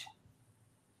rich.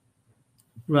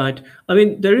 Right. I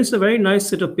mean, there is a very nice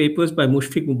set of papers by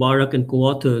Mushfiq Mubarak and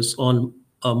co-authors on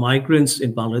migrants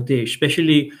in Bangladesh,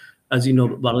 especially as you know,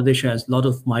 Bangladesh has a lot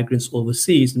of migrants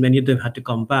overseas. Many of them had to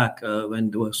come back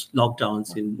when there was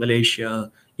lockdowns in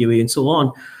Malaysia, UAE, and so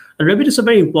on. And remittances are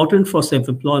very important for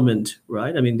self-employment,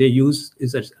 right? I mean, they use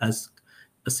it as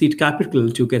a seed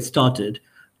capital to get started.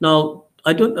 Now,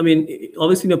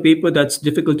 obviously in a paper that's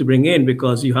difficult to bring in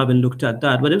because you haven't looked at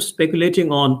that, but I'm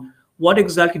speculating on what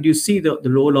exactly do you see the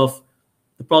role of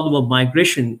the problem of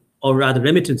migration, or rather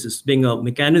remittances, being a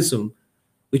mechanism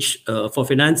which for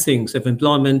financing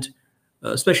self-employment,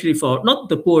 especially for not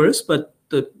the poorest, but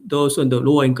those on the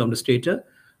lower income strata,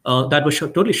 that was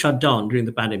totally shut down during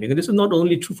the pandemic. And this is not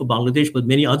only true for Bangladesh, but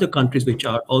many other countries which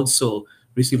are also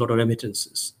receive a lot of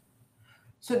remittances.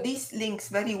 So this links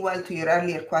very well to your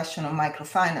earlier question on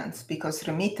microfinance, because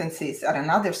remittances are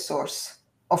another source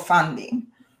of funding,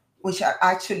 which are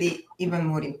actually even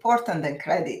more important than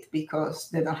credit because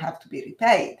they don't have to be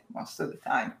repaid most of the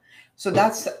time. So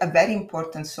that's a very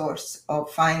important source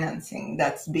of financing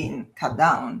that's been cut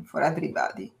down for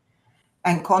everybody.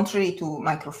 And contrary to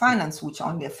microfinance, which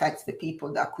only affects the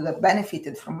people that could have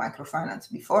benefited from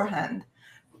microfinance beforehand,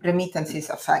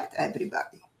 remittances affect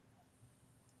everybody.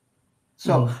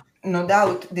 So no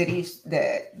doubt there is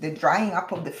the drying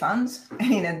up of the funds.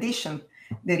 And in addition,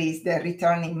 there is the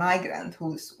returning migrant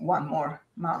who's one more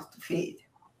mouth to feed.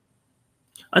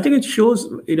 I think it shows,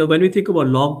 when we think about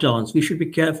lockdowns, we should be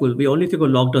careful. We only think of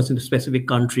lockdowns in a specific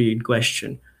country in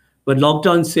question. But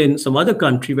lockdowns in some other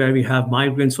country where we have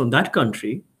migrants from that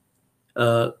country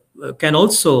can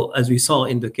also, as we saw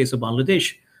in the case of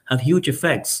Bangladesh, have huge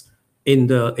effects in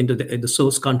the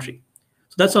source country.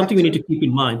 So that's something we need to keep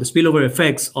in mind, the spillover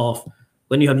effects of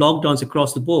when you have lockdowns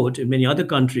across the board in many other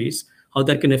countries, how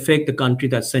that can affect the country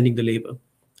that's sending the labor.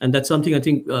 And that's something I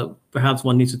think perhaps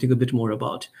one needs to think a bit more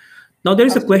about. Now, there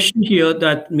is a question here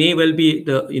that may well be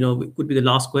could be the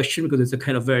last question because it's a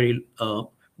kind of very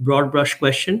broad brush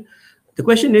question. The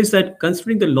question is that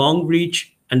considering the long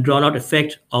reach and drawn out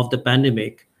effect of the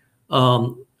pandemic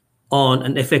on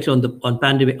an effect on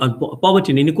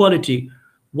poverty and inequality,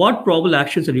 what probable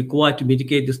actions are required to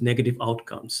mitigate these negative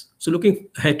outcomes? So looking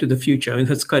ahead to the future, I mean,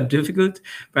 that's quite difficult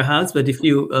perhaps, but if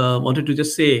you wanted to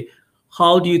just say,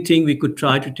 how do you think we could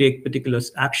try to take particular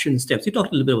action steps? You talked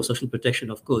a little bit about social protection,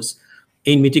 of course,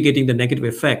 in mitigating the negative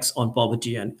effects on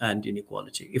poverty and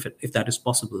inequality, if that is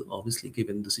possible, obviously,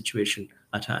 given the situation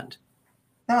at hand.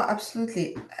 No,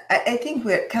 absolutely. I think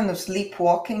we're kind of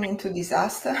sleepwalking into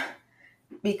disaster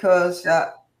because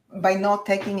by not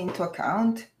taking into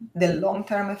account the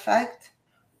long-term effect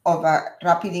of a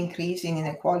rapid increase in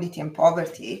inequality and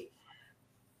poverty,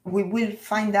 we will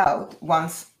find out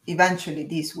once eventually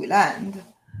this will end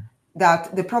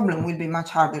that the problem will be much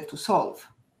harder to solve,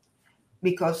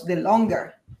 because the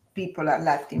longer people are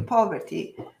left in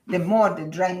poverty, the more the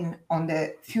drain on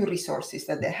the few resources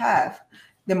that they have,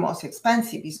 the most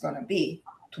expensive it's going to be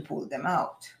to pull them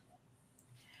out.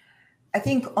 I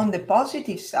think on the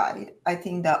positive side, I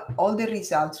think that all the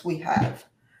results we have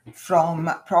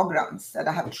from programs that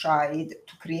have tried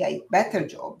to create better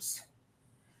jobs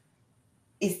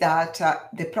is that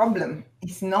the problem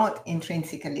is not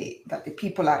intrinsically that the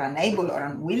people are unable or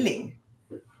unwilling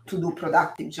to do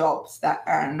productive jobs that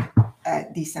earn a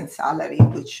decent salary,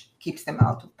 which keeps them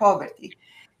out of poverty,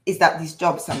 is that these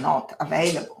jobs are not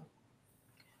available.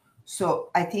 So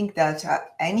I think that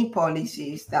any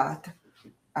policies that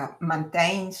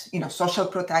maintains, social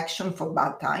protection for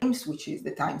bad times, which is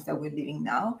the times that we're living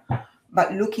now,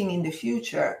 but looking in the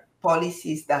future,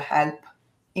 policies that help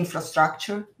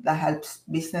infrastructure, that helps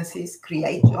businesses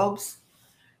create jobs,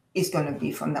 is going to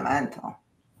be fundamental.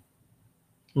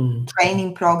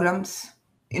 Training programs,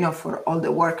 for all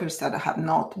the workers that have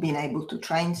not been able to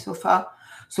train so far.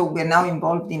 So we're now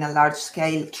involved in a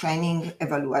large-scale training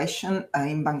evaluation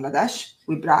in Bangladesh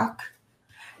with BRAC,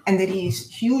 and there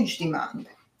is huge demand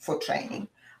for training.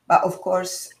 But of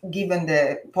course, given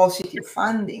the paucity of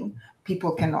funding,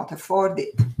 people cannot afford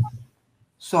it.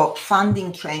 So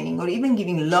funding training or even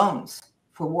giving loans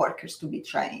for workers to be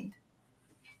trained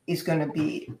is going to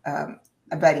be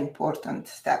a very important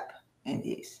step in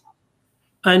this.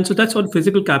 And so that's on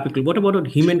physical capital. What about on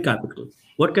human capital?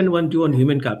 What can one do on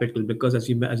human capital? Because as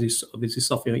you obviously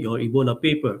saw from your Ebola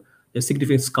paper, there's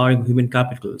significant scarring of human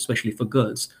capital, especially for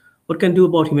girls. What can do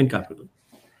about human capital?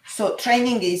 So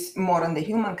training is more on the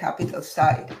human capital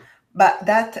side, but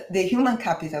the human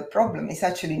capital problem is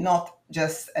actually not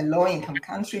just a low-income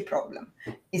country problem.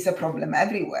 It's a problem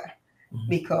everywhere,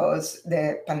 because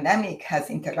the pandemic has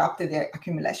interrupted the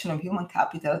accumulation of human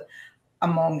capital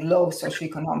among low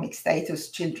socioeconomic status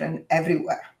children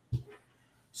everywhere.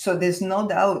 So there's no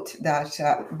doubt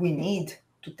that we need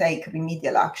to take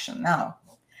remedial action now.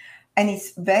 And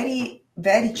it's very,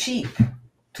 very cheap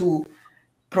to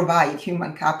provide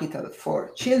human capital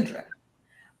for children.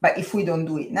 But if we don't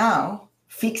do it now,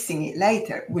 fixing it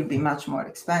later will be much more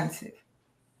expensive.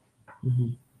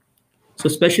 So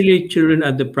especially children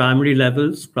at the primary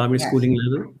levels, primary Yes. schooling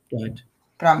level,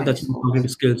 right? That's where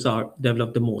cognitive skills are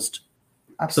developed the most.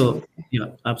 Absolutely. So, yeah,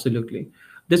 absolutely.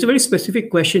 There's a very specific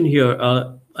question here,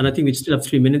 and I think we still have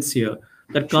 3 minutes here,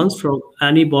 that comes from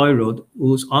Annie Boyrod,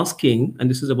 who's asking, and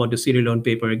this is about the Sierra Leone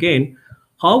paper again,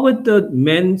 how were the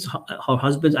her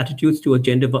husband's attitudes to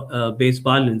gender-based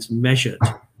violence measured?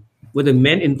 Were the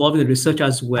men involved in the research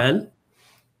as well?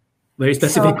 Very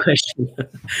specific question.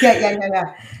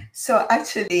 Yeah. So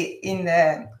actually, in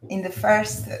the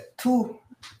first 2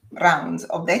 rounds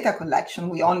of data collection,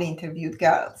 we only interviewed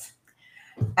girls.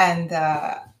 And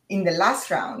in the last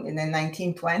round, in the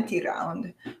 1920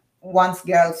 round, once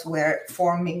girls were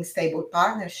forming stable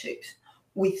partnerships,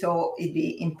 we thought it'd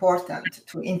be important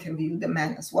to interview the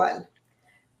men as well.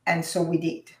 And so we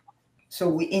did. So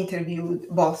we interviewed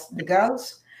both the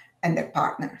girls and their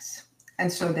partners.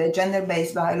 And so the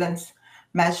gender-based violence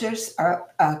measures are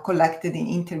collected in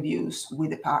interviews with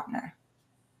the partner.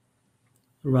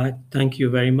 Right. Thank you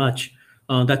very much.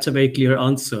 That's a very clear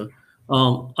answer.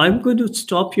 I'm going to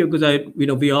stop here because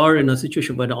we are in a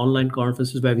situation where the online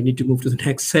conferences where we need to move to the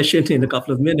next session in a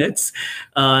couple of minutes.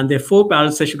 And there are 4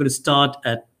 parallel sessions going to start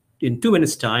in 2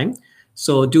 minutes time.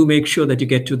 So do make sure that you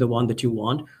get to the one that you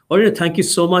want. Oriana, thank you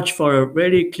so much for a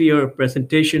very clear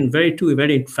presentation, two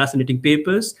very fascinating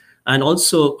papers, and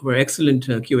also for excellent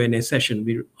Q&A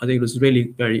session. I think it was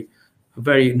really very,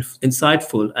 very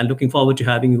insightful, and looking forward to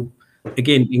having you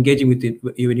again engaging with the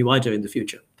UNU-WIDER in the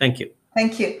future. Thank you.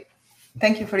 Thank you.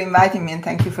 Thank you for inviting me, and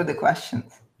thank you for the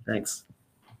questions. Thanks.